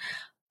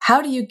 How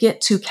do you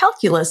get to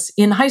calculus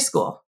in high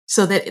school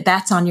so that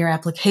that's on your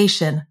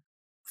application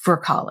for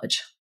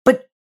college?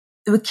 But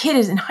the kid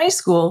is in high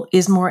school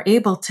is more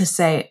able to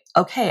say,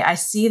 okay, I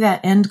see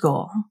that end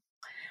goal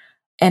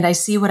and I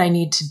see what I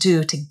need to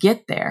do to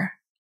get there.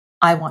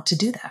 I want to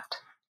do that,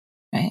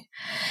 right?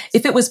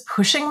 If it was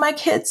pushing my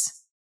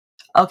kids,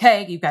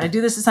 okay, you've got to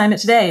do this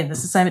assignment today and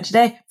this assignment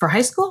today for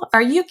high school.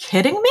 Are you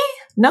kidding me?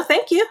 No,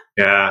 thank you.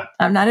 Yeah.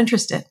 I'm not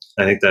interested.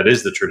 I think that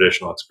is the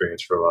traditional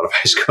experience for a lot of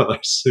high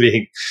schoolers,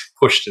 being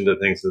pushed into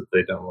things that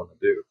they don't want to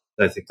do.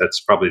 I think that's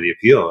probably the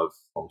appeal of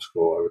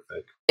homeschool, I would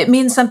think. It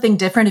means something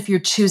different if you're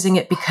choosing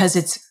it because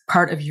it's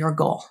part of your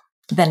goal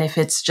than if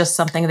it's just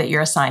something that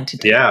you're assigned to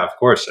do. Yeah, of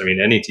course. I mean,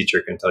 any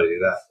teacher can tell you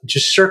that.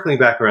 Just circling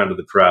back around to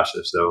the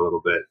process, though, a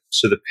little bit.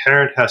 So the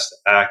parent has to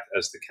act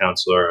as the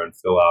counselor and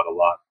fill out a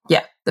lot.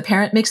 Yeah, the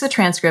parent makes the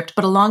transcript,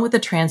 but along with the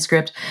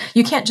transcript,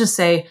 you can't just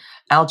say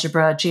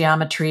algebra,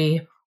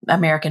 geometry,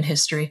 American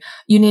history.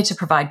 You need to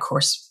provide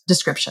course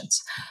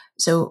descriptions.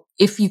 So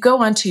if you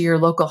go onto your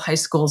local high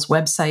school's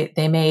website,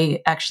 they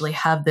may actually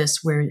have this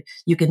where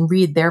you can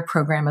read their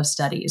program of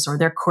studies or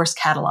their course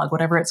catalog,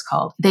 whatever it's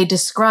called. They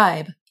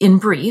describe in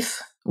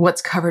brief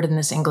what's covered in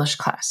this English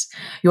class.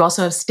 You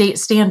also have state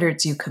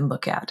standards you can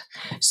look at.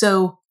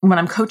 So when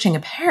I'm coaching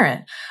a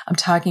parent, I'm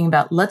talking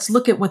about, let's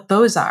look at what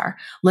those are.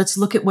 Let's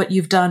look at what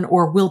you've done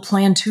or will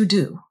plan to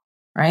do,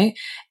 right?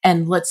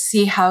 And let's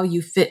see how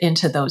you fit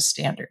into those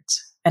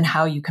standards. and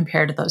how you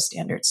compare to those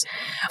standards.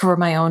 For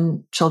my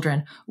own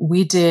children,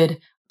 we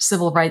did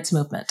civil rights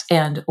movement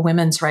and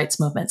women's rights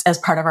movements as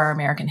part of our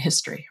American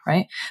history,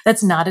 right?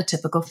 That's not a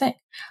typical thing.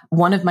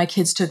 One of my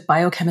kids took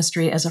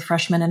biochemistry as a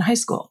freshman in high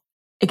school.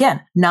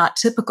 Again, not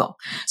typical.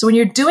 So when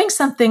you're doing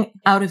something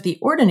out of the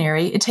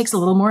ordinary, it takes a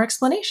little more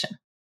explanation,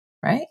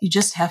 right? You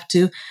just have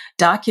to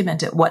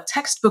document it. What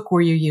textbook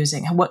were you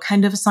using? What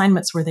kind of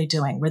assignments were they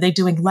doing? Were they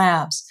doing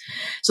labs?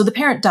 So the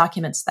parent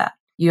documents that.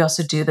 You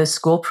also do the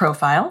school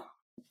profile.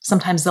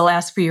 Sometimes they'll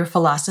ask for your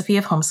philosophy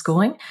of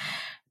homeschooling.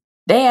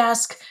 They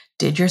ask,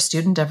 did your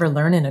student ever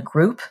learn in a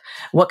group?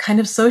 What kind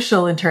of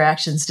social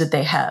interactions did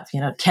they have?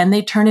 Can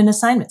they turn in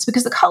assignments?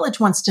 Because the college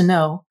wants to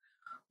know,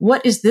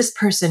 what is this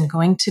person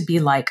going to be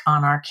like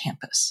on our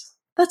campus?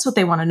 That's what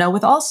they want to know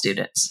with all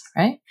students,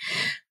 right?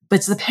 But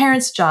it's the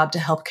parent's job to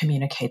help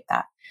communicate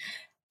that.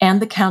 And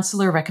the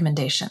counselor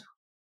recommendation.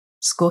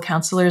 School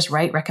counselors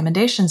write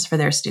recommendations for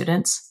their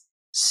students.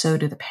 So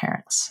do the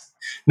parents.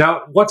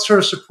 Now, what sort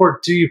of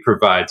support do you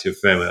provide to a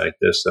family like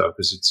this, though?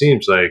 Because it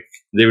seems like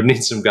they would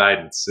need some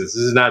guidance. This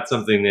is not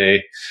something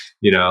that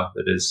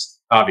is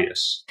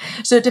obvious.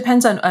 So it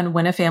depends on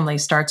when a family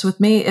starts with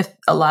me. If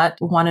a lot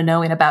want to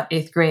know in about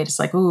 8th grade, it's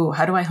like, ooh,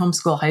 how do I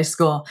homeschool high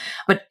school?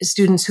 But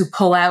students who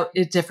pull out,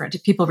 it's different.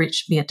 People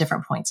reach me at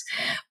different points.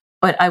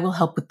 But I will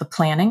help with the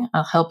planning.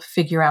 I'll help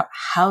figure out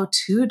how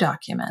to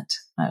document.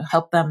 I'll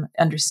help them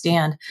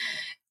understand.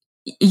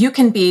 You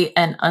can be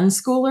an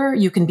unschooler,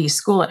 you can be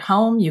school at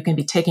home, you can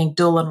be taking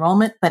dual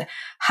enrollment, but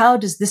how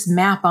does this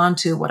map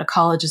onto what a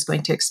college is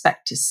going to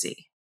expect to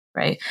see,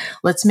 right?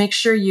 Let's make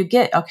sure you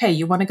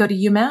you want to go to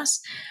UMass?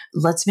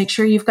 Let's make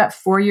sure you've got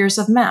 4 years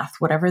of math,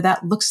 whatever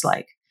that looks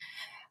like.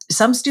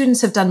 Some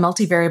students have done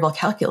multivariable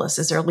calculus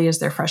as early as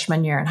their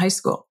freshman year in high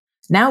school.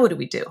 Now what do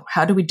we do?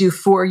 How do we do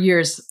 4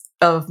 years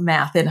of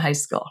math in high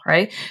school,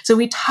 right? So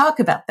we talk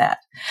about that.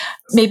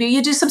 Maybe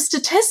you do some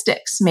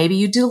statistics. Maybe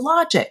you do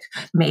logic.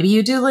 Maybe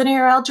you do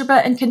linear algebra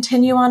and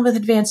continue on with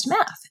advanced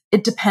math.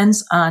 It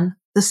depends on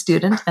the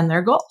student and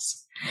their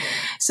goals.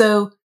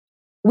 So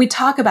we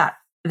talk about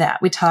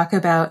that. We talk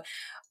about,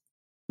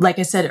 like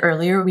I said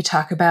earlier, we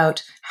talk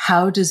about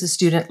how does a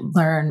student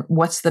learn?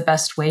 What's the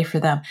best way for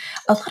them?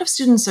 A lot of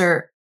students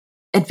are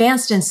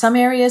advanced in some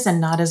areas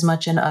and not as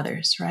much in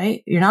others,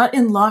 right? You're not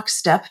in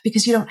lockstep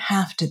because you don't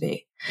have to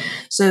be.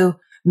 So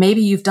maybe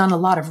you've done a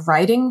lot of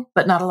writing,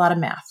 but not a lot of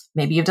math.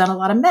 Maybe you've done a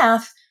lot of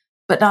math,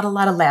 but not a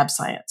lot of lab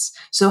science.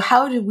 So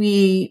how do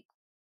we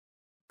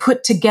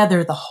put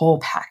together the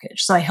whole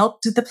package? So I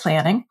help do the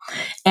planning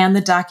and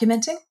the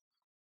documenting,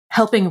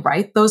 helping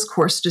write those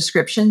course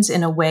descriptions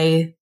in a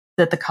way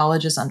that the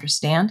colleges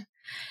understand.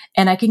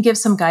 And I can give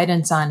some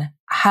guidance on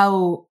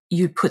how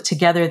you put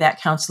together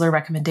that counselor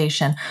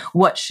recommendation,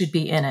 what should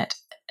be in it.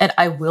 And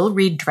I will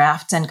read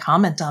drafts and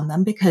comment on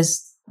them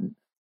because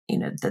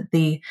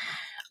the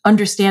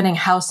understanding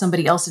how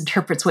somebody else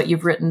interprets what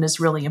you've written is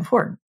really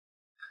important.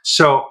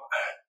 So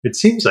it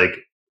seems like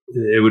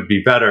it would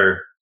be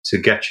better to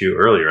get you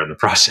earlier in the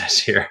process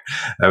here,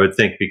 I would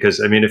think, because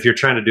if you're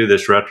trying to do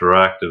this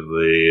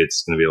retroactively,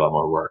 it's going to be a lot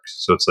more work.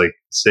 So it's like,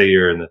 say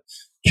you're in the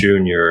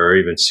junior or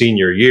even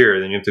senior year,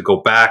 then you have to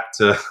go back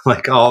to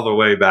all the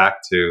way back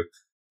to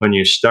when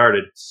you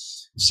started.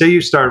 Say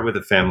you started with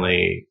a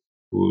family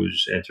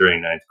who's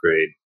entering 9th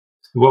grade.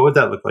 What would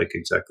that look like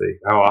exactly?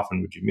 How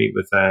often would you meet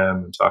with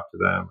them and talk to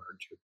them? Or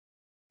do you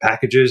have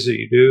packages that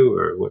you do,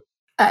 or what?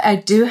 I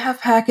do have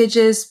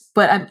packages,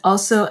 but I'm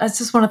also, it's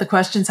just one of the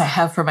questions I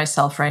have for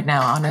myself right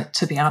now on it,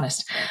 to be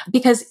honest,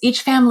 because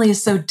each family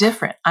is so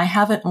different. I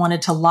haven't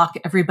wanted to lock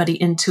everybody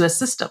into a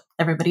system.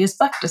 Everybody has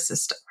bucked a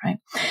system, right?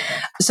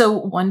 So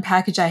one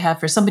package I have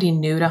for somebody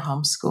new to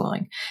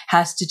homeschooling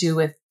has to do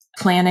with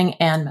planning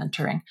and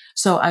mentoring.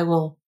 So I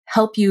will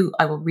help you.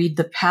 I will read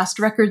the past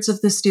records of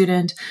the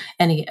student,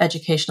 any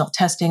educational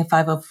testing,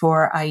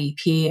 504,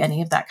 IEP,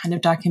 any of that kind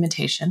of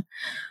documentation.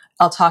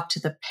 I'll talk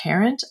to the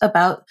parent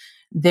about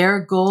their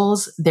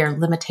goals, their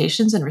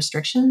limitations and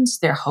restrictions,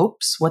 their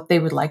hopes, what they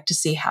would like to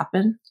see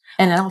happen.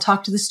 And then I'll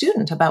talk to the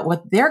student about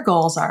what their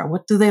goals are.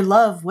 What do they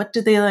love? What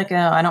do they like? Oh,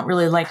 I don't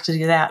really like to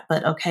do that,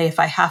 but okay, if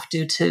I have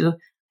to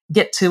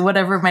get to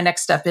whatever my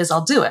next step is,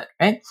 I'll do it,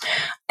 right?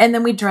 And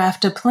then we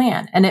draft a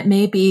plan. And it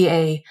may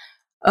be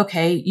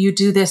okay, you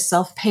do this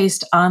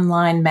self-paced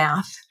online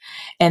math,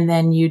 and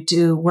then you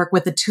do work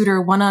with a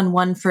tutor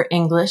one-on-one for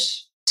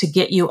English to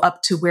get you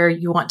up to where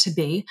you want to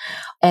be.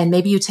 And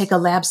maybe you take a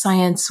lab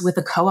science with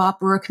a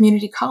co-op or a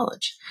community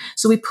college.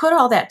 So we put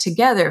all that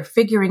together,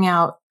 figuring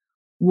out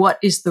what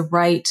is the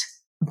right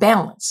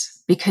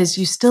balance, because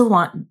you still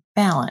want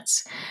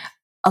balance.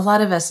 A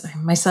lot of us,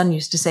 my son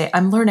used to say,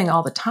 I'm learning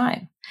all the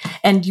time.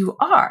 And you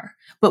are,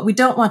 but we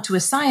don't want to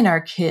assign our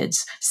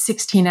kids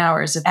 16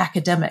 hours of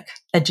academic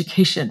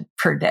education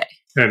per day.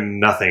 And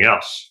nothing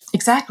else.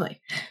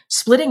 Exactly.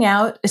 Splitting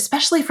out,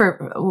 especially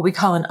for what we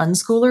call an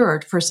unschooler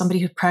or for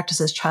somebody who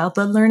practices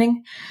child-led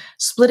learning,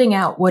 splitting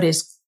out what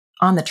is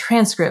on the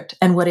transcript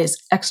and what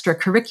is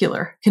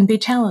extracurricular can be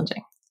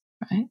challenging,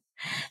 right?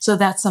 So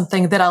that's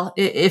something that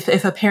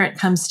if a parent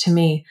comes to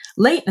me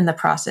late in the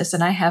process,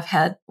 and I have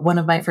had one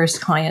of my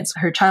first clients,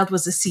 her child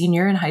was a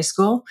senior in high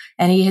school,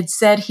 and he had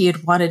said he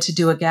had wanted to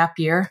do a gap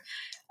year.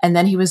 And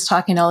then he was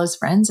talking to all his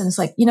friends, and it's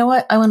like, you know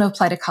what? I want to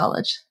apply to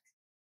college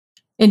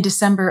in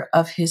December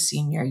of his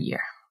senior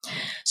year.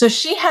 So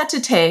she had to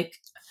take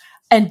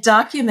and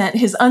document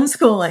his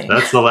unschooling.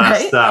 That's the last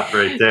right? stop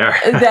right there.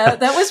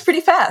 that was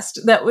pretty fast.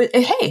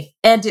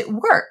 And it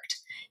worked.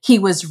 He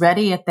was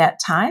ready at that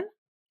time.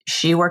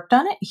 She worked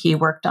on it. He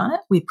worked on it.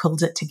 We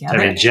pulled it together.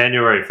 I mean,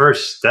 January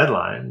 1st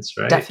deadlines,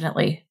 right?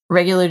 Definitely.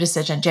 Regular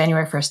decision,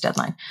 January 1st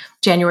deadline,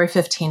 January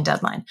 15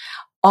 deadline.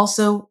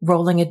 Also,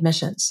 rolling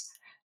admissions.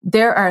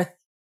 There are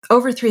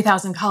over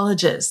 3,000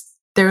 colleges.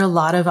 There are a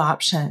lot of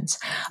options.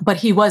 But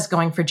he was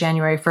going for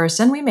January 1st,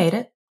 and we made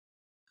it.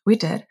 We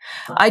did.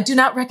 I do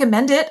not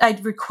recommend it.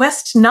 I'd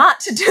request not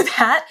to do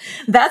that.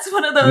 That's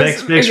one of those.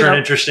 Makes for an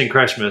interesting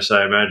Christmas,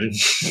 I imagine.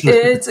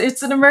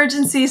 It's an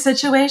emergency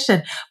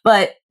situation.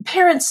 But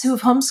parents who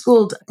have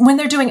homeschooled, when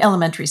they're doing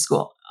elementary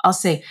school, I'll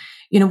say,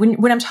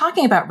 when I'm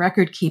talking about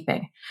record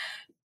keeping,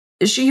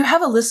 you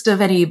have a list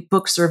of any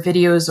books or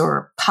videos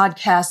or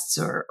podcasts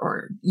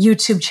or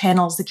YouTube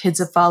channels the kids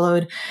have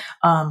followed.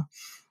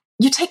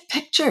 You take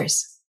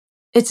pictures.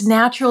 It's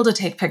natural to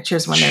take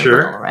pictures when they're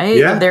little, right?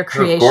 Yeah, Their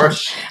creation. Of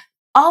course.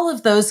 All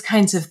of those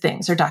kinds of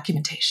things are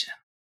documentation.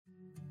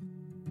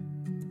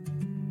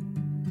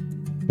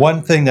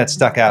 One thing that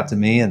stuck out to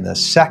me in the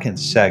second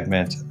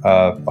segment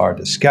of our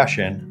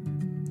discussion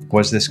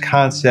was this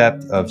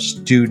concept of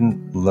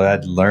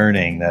student-led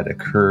learning that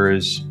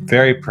occurs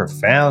very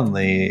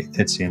profoundly,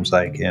 it seems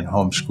like, in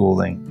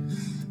homeschooling.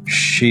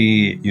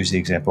 She used the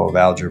example of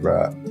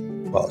algebra.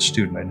 Well, a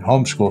student in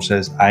homeschool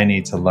says, I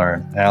need to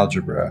learn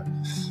algebra,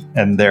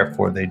 and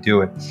therefore they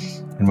do it.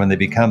 And when they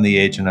become the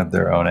agent of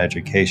their own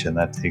education,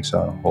 that takes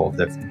on a whole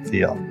different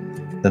feel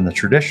than the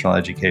traditional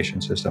education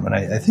system. And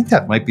I think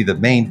that might be the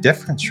main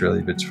difference,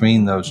 really,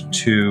 between those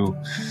two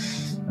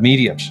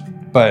mediums.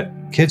 But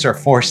kids are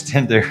forced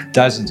into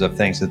dozens of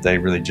things that they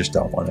really just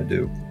don't want to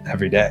do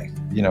every day.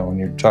 When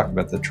you're talking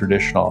about the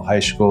traditional high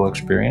school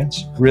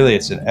experience, really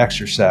it's an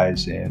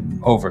exercise in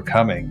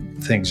overcoming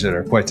things that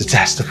are quite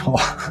detestable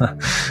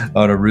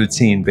on a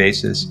routine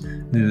basis.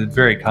 The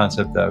very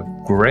concept of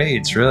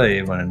grades,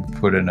 really, when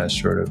put in a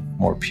sort of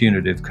more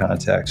punitive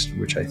context,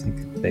 which I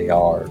think they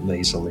are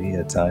lazily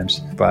at times,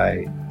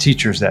 by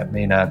teachers that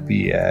may not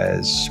be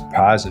as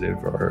positive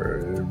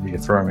or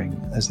reaffirming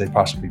as they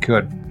possibly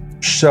could.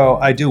 So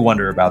I do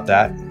wonder about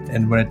that.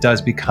 And when it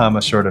does become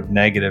a sort of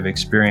negative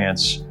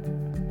experience,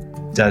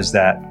 does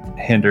that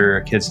hinder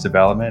a kid's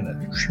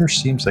development? It sure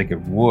seems like it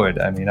would.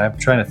 I mean, I'm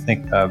trying to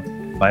think of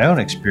my own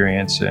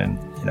experience, and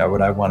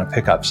would I want to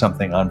pick up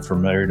something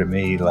unfamiliar to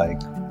me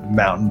like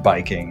mountain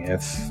biking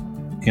if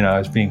I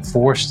was being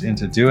forced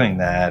into doing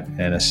that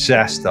and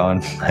assessed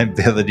on my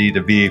ability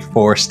to be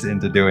forced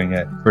into doing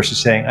it,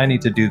 versus saying I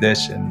need to do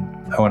this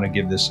and I want to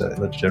give this a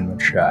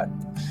legitimate shot.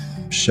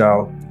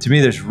 So to me,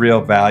 there's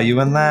real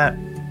value in that.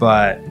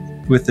 But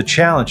with the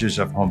challenges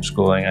of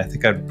homeschooling, I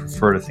think I'd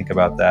prefer to think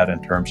about that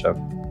in terms of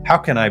how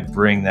can I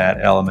bring that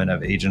element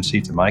of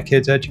agency to my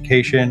kids'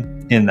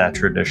 education in that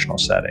traditional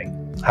setting?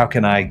 How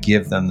can I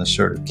give them the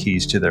sort of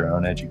keys to their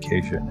own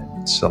education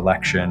and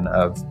selection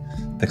of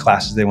the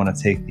classes they want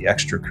to take, the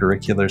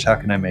extracurriculars? How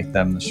can I make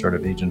them the sort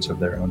of agents of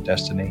their own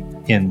destiny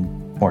in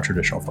more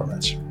traditional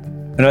formats?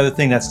 Another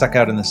thing that stuck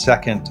out in the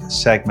second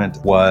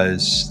segment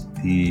was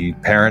the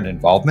parent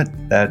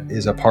involvement that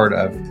is a part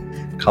of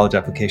college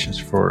applications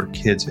for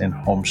kids in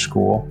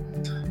homeschool.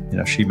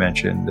 She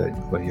mentioned that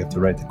you have to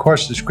write the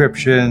course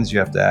descriptions, you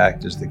have to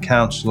act as the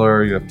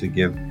counselor, you have to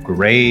give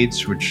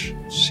grades, which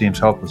seems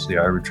hopelessly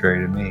arbitrary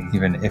to me,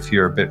 even if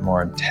you're a bit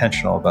more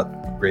intentional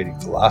about grading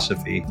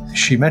philosophy.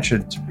 She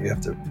mentioned you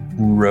have to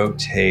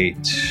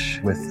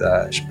rotate with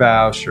a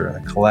spouse or in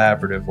a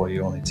collaborative where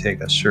you only take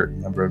a certain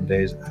number of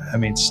days. I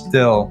mean,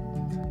 still,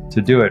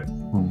 to do it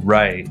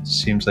right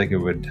seems like it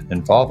would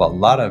involve a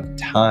lot of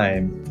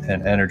time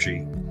and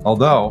energy.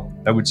 Although,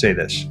 I would say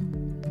this,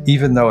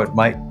 even though it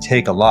might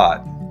take a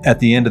lot, at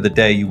the end of the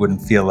day, you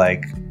wouldn't feel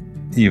like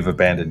you've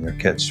abandoned your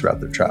kids throughout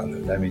their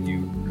childhood. I mean,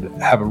 you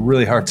have a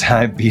really hard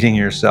time beating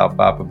yourself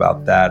up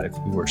about that if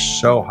you were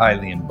so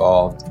highly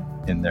involved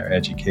in their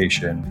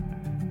education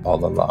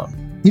all along.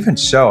 Even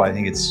so, I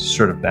think it's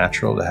sort of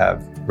natural to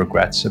have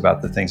regrets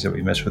about the things that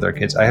we miss with our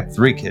kids. I have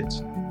 3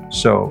 kids.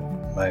 So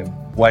my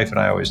wife and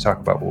I always talk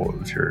about, well,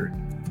 if you're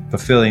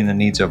fulfilling the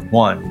needs of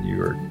one,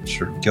 you're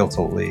sort of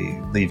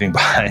guiltily leaving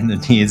behind the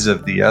needs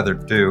of the other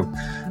 2,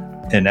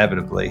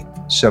 inevitably.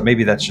 So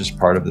maybe that's just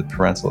part of the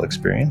parental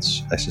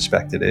experience. I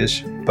suspect it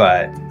is.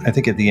 But I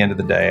think at the end of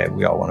the day,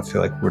 we all want to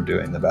feel like we're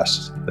doing the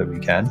best that we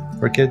can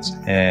for kids.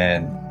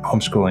 And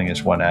homeschooling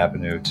is one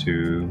avenue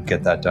to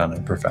get that done in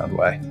a profound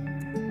way.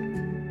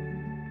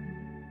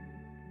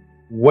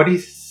 What do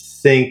you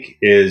think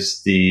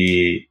is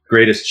the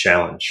greatest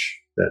challenge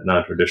that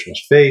non-traditionals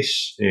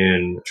face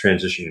in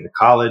transitioning to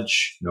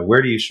college?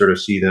 Where do you sort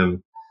of see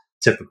them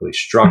typically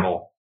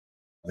struggle?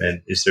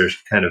 And is there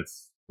kind of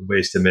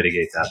ways to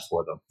mitigate that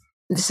for them?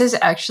 This is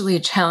actually a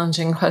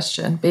challenging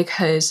question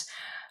because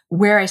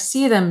where I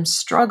see them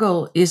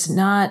struggle is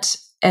not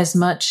as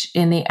much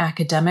in the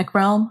academic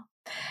realm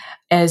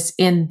as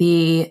in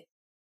the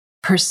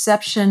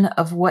perception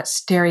of what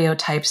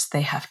stereotypes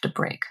they have to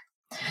break.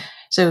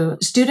 So,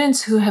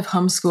 students who have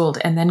homeschooled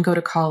and then go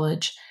to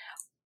college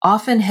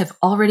often have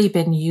already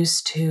been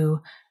used to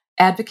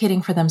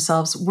advocating for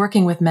themselves,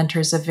 working with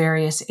mentors of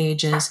various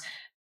ages,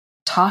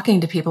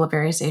 talking to people of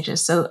various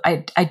ages. So,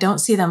 I don't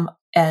see them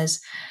as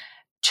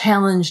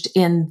challenged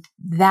in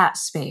that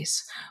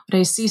space. But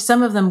I see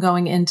some of them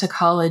going into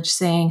college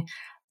saying,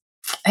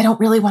 I don't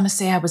really want to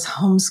say I was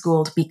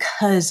homeschooled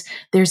because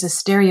there's a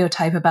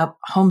stereotype about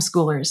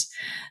homeschoolers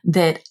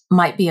that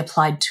might be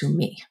applied to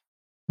me.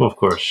 Well, of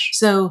course.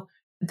 So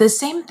the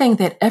same thing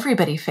that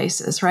everybody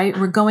faces, right?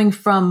 We're going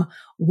from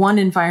one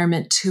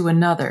environment to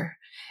another,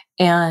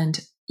 and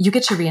you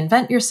get to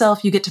reinvent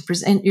yourself. You get to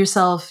present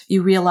yourself.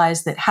 You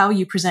realize that how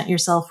you present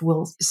yourself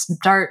will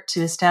start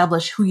to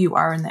establish who you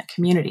are in that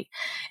community.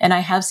 And I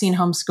have seen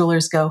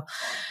homeschoolers go,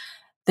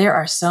 there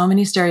are so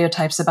many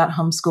stereotypes about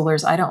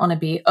homeschoolers. I don't want to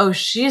be, oh,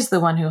 she's the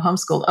one who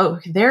homeschooled. Oh,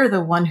 they're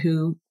the one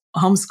who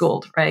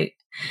homeschooled, right?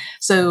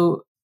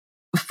 So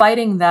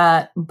fighting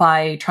that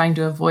by trying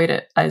to avoid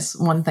it is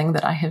one thing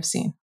that I have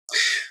seen.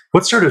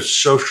 What sort of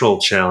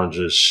social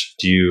challenges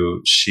do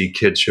you see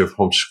kids who have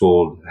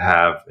homeschooled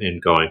have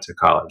in going to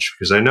college?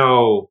 Because I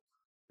know,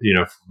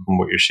 from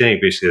what you're saying,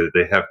 basically that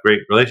they have great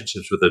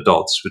relationships with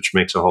adults, which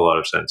makes a whole lot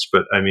of sense.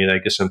 But I mean, I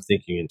guess I'm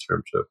thinking in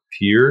terms of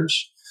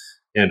peers.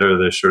 And are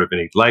there sort of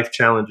any life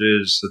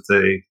challenges that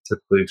they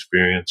typically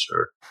experience?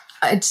 Or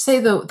I'd say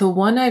the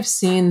one I've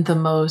seen the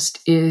most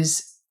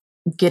is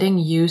getting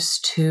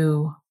used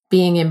to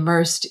being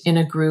immersed in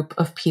a group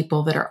of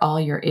people that are all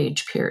your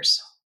age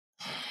peers.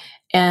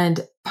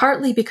 And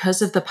partly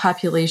because of the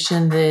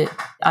population that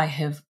I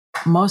have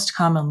most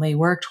commonly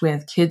worked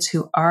with, kids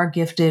who are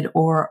gifted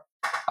or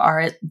are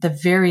at the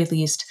very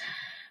least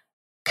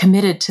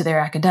committed to their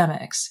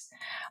academics.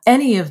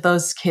 Any of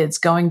those kids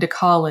going to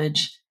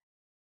college,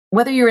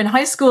 whether you're in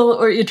high school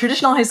or your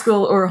traditional high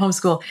school or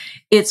homeschool,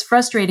 it's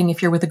frustrating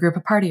if you're with a group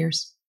of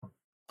partiers,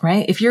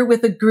 right? If you're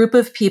with a group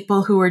of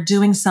people who are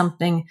doing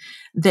something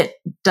that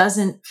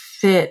doesn't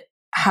fit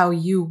how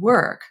you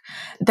work,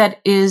 that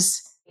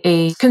is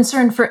a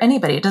concern for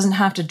anybody. It doesn't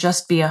have to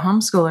just be a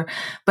homeschooler,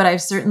 but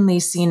I've certainly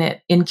seen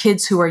it in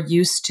kids who are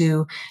used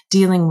to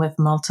dealing with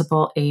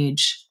multiple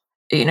age.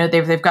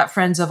 They've got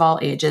friends of all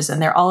ages,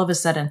 and they're all of a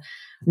sudden,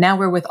 now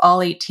we're with all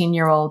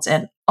 18-year-olds,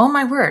 and oh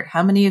my word,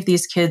 how many of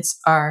these kids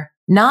are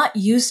not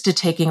used to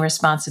taking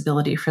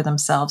responsibility for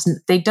themselves?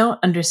 They don't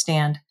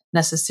understand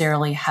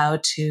necessarily how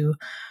to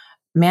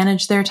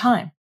manage their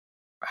time,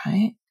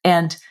 right?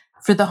 And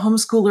for the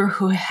homeschooler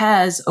who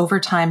has over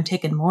time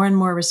taken more and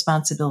more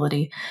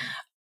responsibility,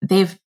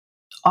 they've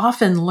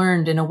often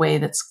learned in a way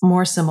that's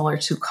more similar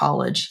to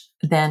college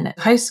than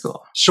high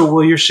school. So,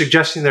 you're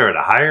suggesting they're at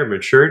a higher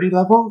maturity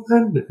level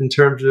then in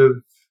terms of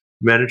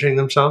managing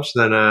themselves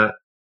than a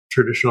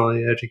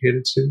traditionally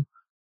educated student?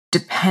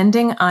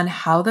 Depending on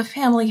how the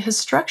family has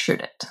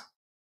structured it.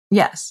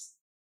 Yes.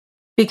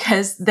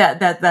 Because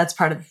that's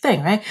part of the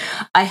thing, right?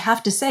 I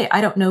have to say, I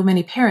don't know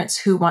many parents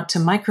who want to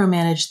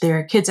micromanage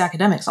their kids'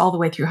 academics all the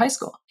way through high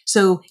school.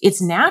 So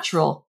it's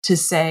natural to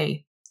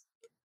say,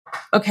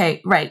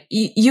 okay, right,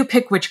 you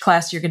pick which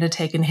class you're going to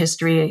take in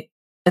history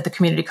at the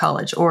community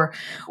college, or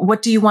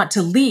what do you want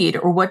to lead,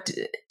 or what.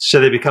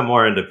 So they become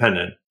more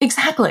independent.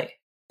 Exactly.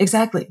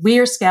 We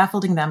are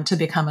scaffolding them to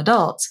become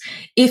adults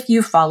if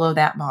you follow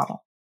that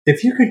model.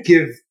 If you could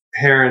give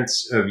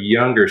parents of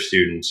younger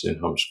students in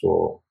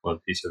homeschool one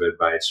piece of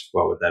advice,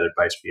 what would that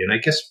advice be? And I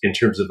guess in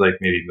terms of like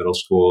maybe middle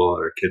school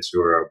or kids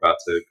who are about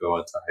to go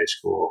into high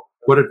school,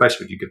 what advice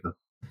would you give them?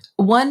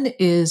 One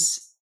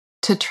is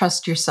to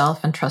trust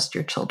yourself and trust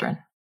your children.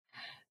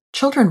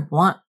 Children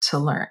want to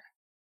learn,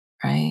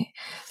 right?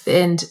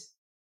 And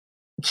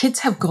kids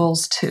have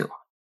goals too.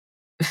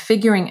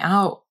 Figuring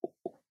out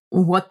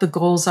what the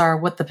goals are,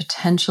 what the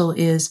potential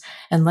is,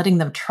 and letting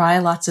them try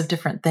lots of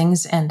different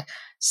things and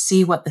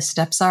see what the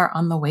steps are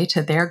on the way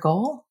to their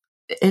goal.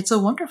 It's a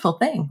wonderful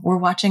thing. We're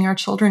watching our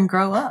children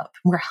grow up.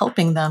 We're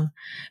helping them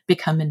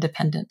become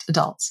independent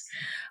adults.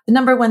 The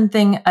number one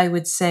thing I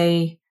would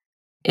say,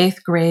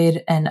 8th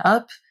grade and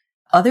up,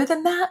 other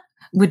than that,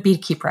 would be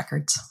to keep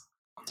records.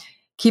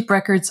 Keep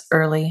records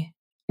early.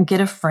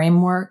 Get a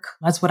framework.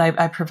 That's what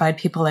I provide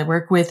people I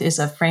work with, is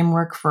a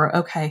framework for,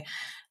 okay,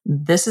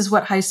 this is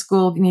what high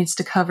school needs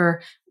to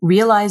cover.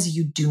 Realize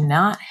you do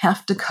not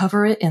have to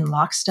cover it in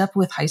lockstep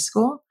with high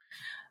school.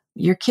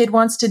 Your kid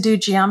wants to do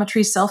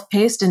geometry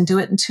self-paced and do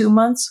it in 2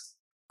 months.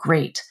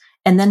 Great.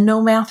 And then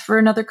no math for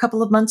another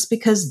couple of months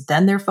because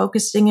then they're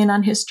focusing in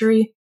on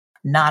history.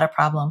 Not a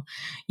problem.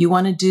 You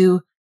want to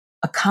do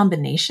a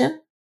combination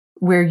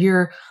where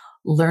you're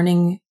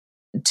learning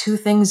 2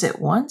 things at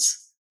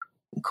once?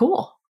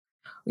 Cool.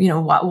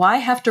 Why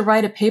have to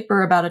write a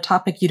paper about a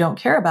topic you don't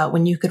care about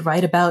when you could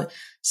write about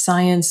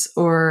science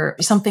or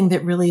something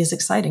that really is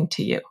exciting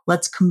to you?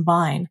 Let's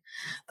combine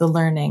the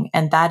learning.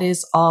 And that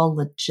is all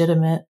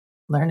legitimate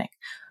learning.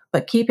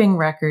 But keeping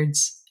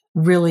records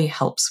really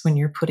helps when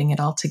you're putting it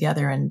all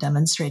together and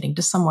demonstrating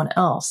to someone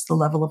else the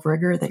level of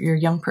rigor that your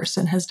young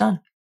person has done.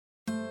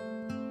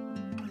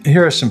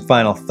 Here are some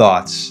final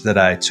thoughts that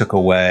I took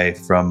away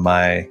from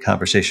my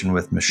conversation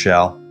with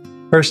Michelle.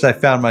 First, I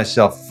found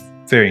myself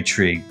very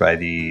intrigued by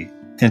the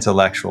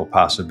intellectual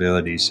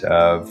possibilities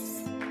of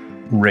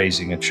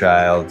raising a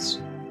child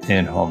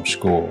in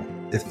homeschool.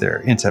 If they're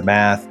into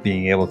math,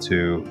 being able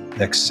to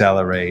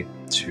accelerate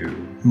to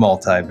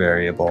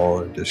multivariable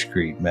or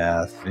discrete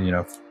math,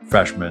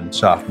 freshman,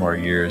 sophomore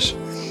years,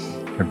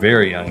 at a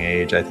very young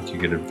age, I think you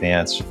could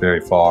advance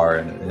very far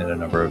in a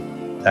number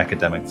of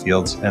academic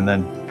fields and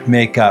then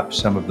make up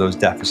some of those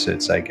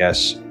deficits, I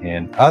guess,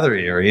 in other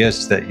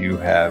areas that you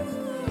have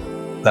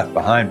left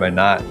behind by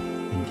not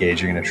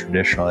engaging in a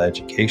traditional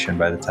education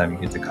by the time you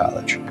get to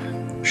college.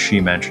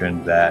 She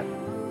mentioned that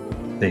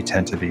they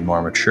tend to be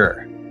more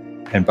mature.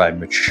 And by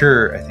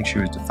mature, I think she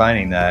was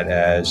defining that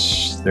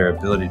as their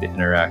ability to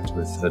interact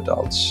with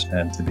adults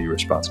and to be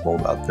responsible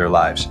about their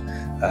lives.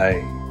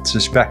 I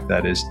suspect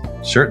that is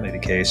certainly the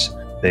case.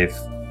 They've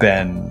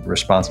been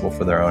responsible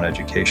for their own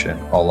education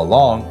all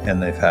along,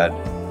 and they've had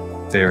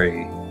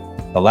very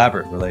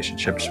elaborate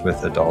relationships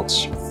with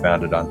adults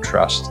founded on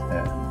trust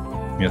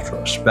and mutual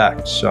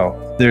respect.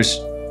 So there's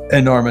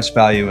enormous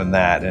value in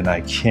that, and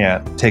I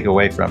can't take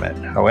away from it.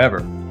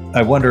 However,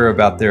 I wonder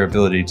about their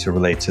ability to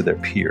relate to their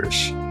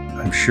peers.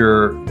 I'm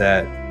sure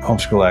that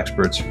homeschool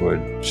experts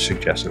would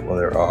suggest that, well,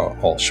 there are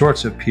all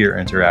sorts of peer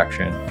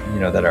interaction,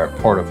 that are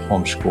part of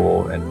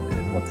homeschool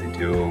and what they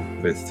do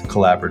with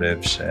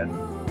collaboratives and,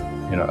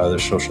 other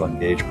social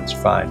engagements,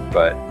 fine.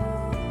 But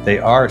they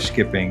are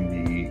skipping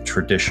the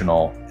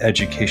traditional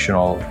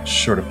educational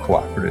sort of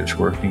cooperatives,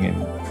 working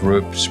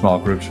in small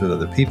groups with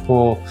other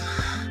people,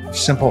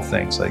 simple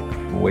things like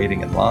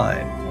waiting in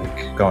line,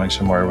 like going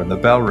somewhere when the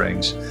bell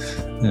rings,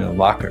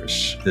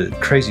 lockers, the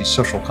crazy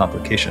social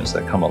complications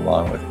that come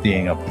along with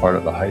being a part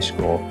of a high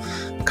school,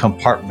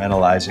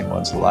 compartmentalizing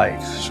one's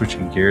life,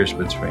 switching gears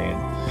between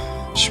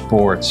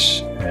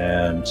sports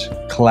and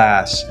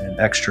class and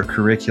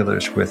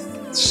extracurriculars with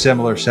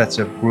similar sets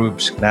of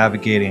groups,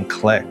 navigating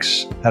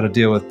cliques, how to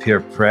deal with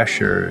peer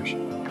pressures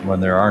when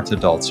there aren't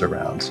adults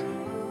around.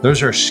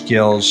 Those are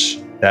skills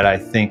that I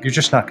think you're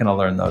just not going to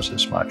learn those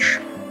as much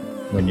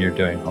when you're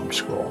doing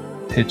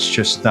homeschool. It's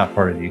just not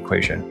part of the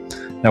equation.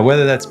 Now,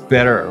 whether that's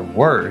better or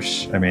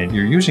worse,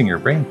 you're using your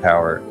brain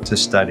power to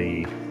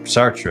study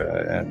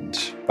Sartre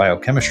and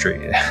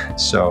biochemistry.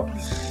 So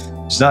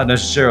it's not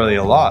necessarily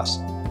a loss,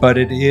 but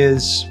it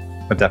is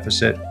a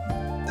deficit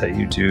that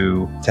you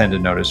do tend to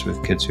notice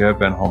with kids who have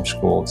been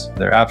homeschooled.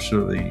 They're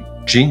absolutely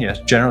genius,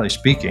 generally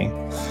speaking,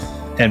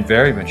 and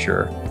very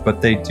mature,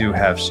 but they do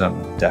have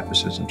some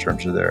deficits in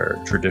terms of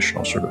their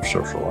traditional sort of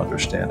social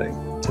understanding,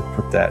 to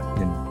put that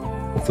in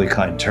hopefully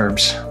kind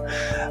terms.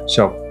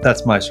 So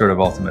that's my sort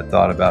of ultimate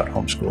thought about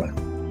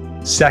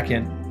homeschooling.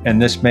 Second,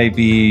 and this may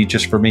be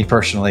just for me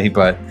personally,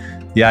 but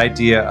the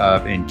idea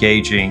of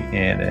engaging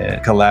in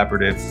a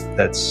collaborative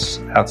that's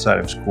outside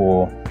of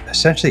school,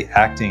 essentially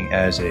acting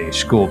as a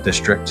school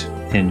district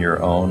in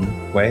your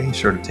own way,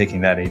 sort of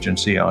taking that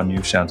agency on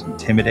you, sounds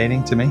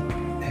intimidating to me.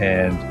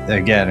 And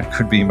again, it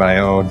could be my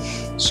own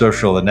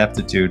social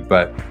ineptitude,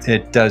 but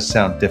it does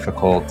sound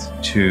difficult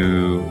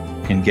to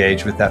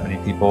engage with that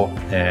many people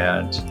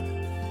and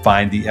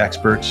find the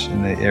experts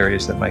in the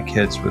areas that my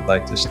kids would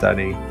like to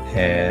study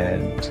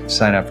and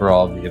sign up for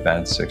all of the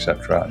events,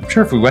 etc. I'm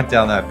sure if we went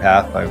down that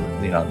path, I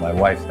would lean on my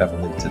wife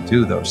heavily to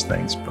do those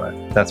things, but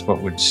that's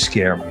what would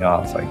scare me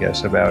off, I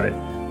guess, about it.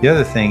 The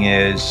other thing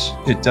is,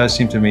 it does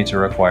seem to me to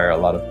require a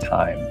lot of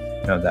time.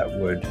 That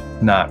would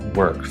not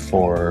work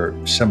for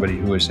somebody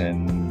who is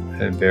in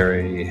a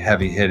very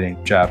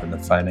heavy-hitting job in the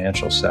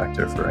financial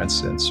sector, for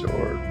instance,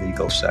 or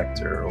legal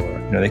sector,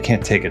 or they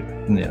can't take it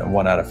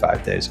 1 out of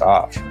 5 days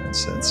off, for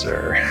instance,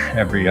 or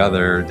every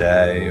other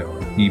day,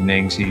 or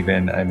evenings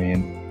even.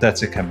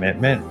 That's a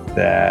commitment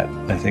that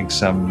I think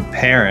some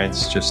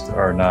parents just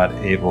are not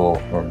able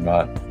or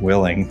not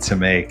willing to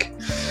make.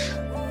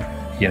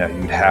 You'd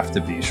have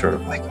to be sort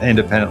of like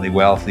independently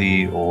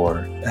wealthy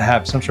or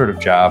have some sort of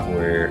job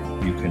where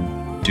you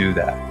can do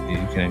that. You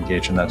can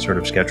engage in that sort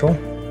of schedule.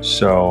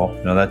 So,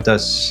 that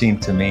does seem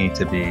to me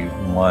to be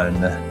one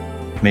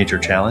major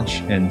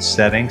challenge in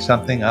setting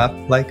something up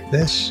like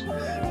this.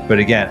 But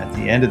again, at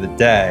the end of the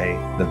day,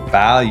 the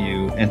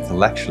value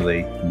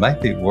intellectually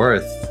might be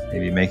worth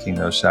maybe making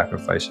those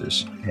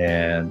sacrifices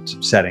and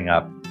setting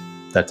up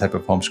that type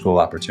of homeschool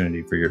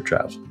opportunity for your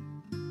child.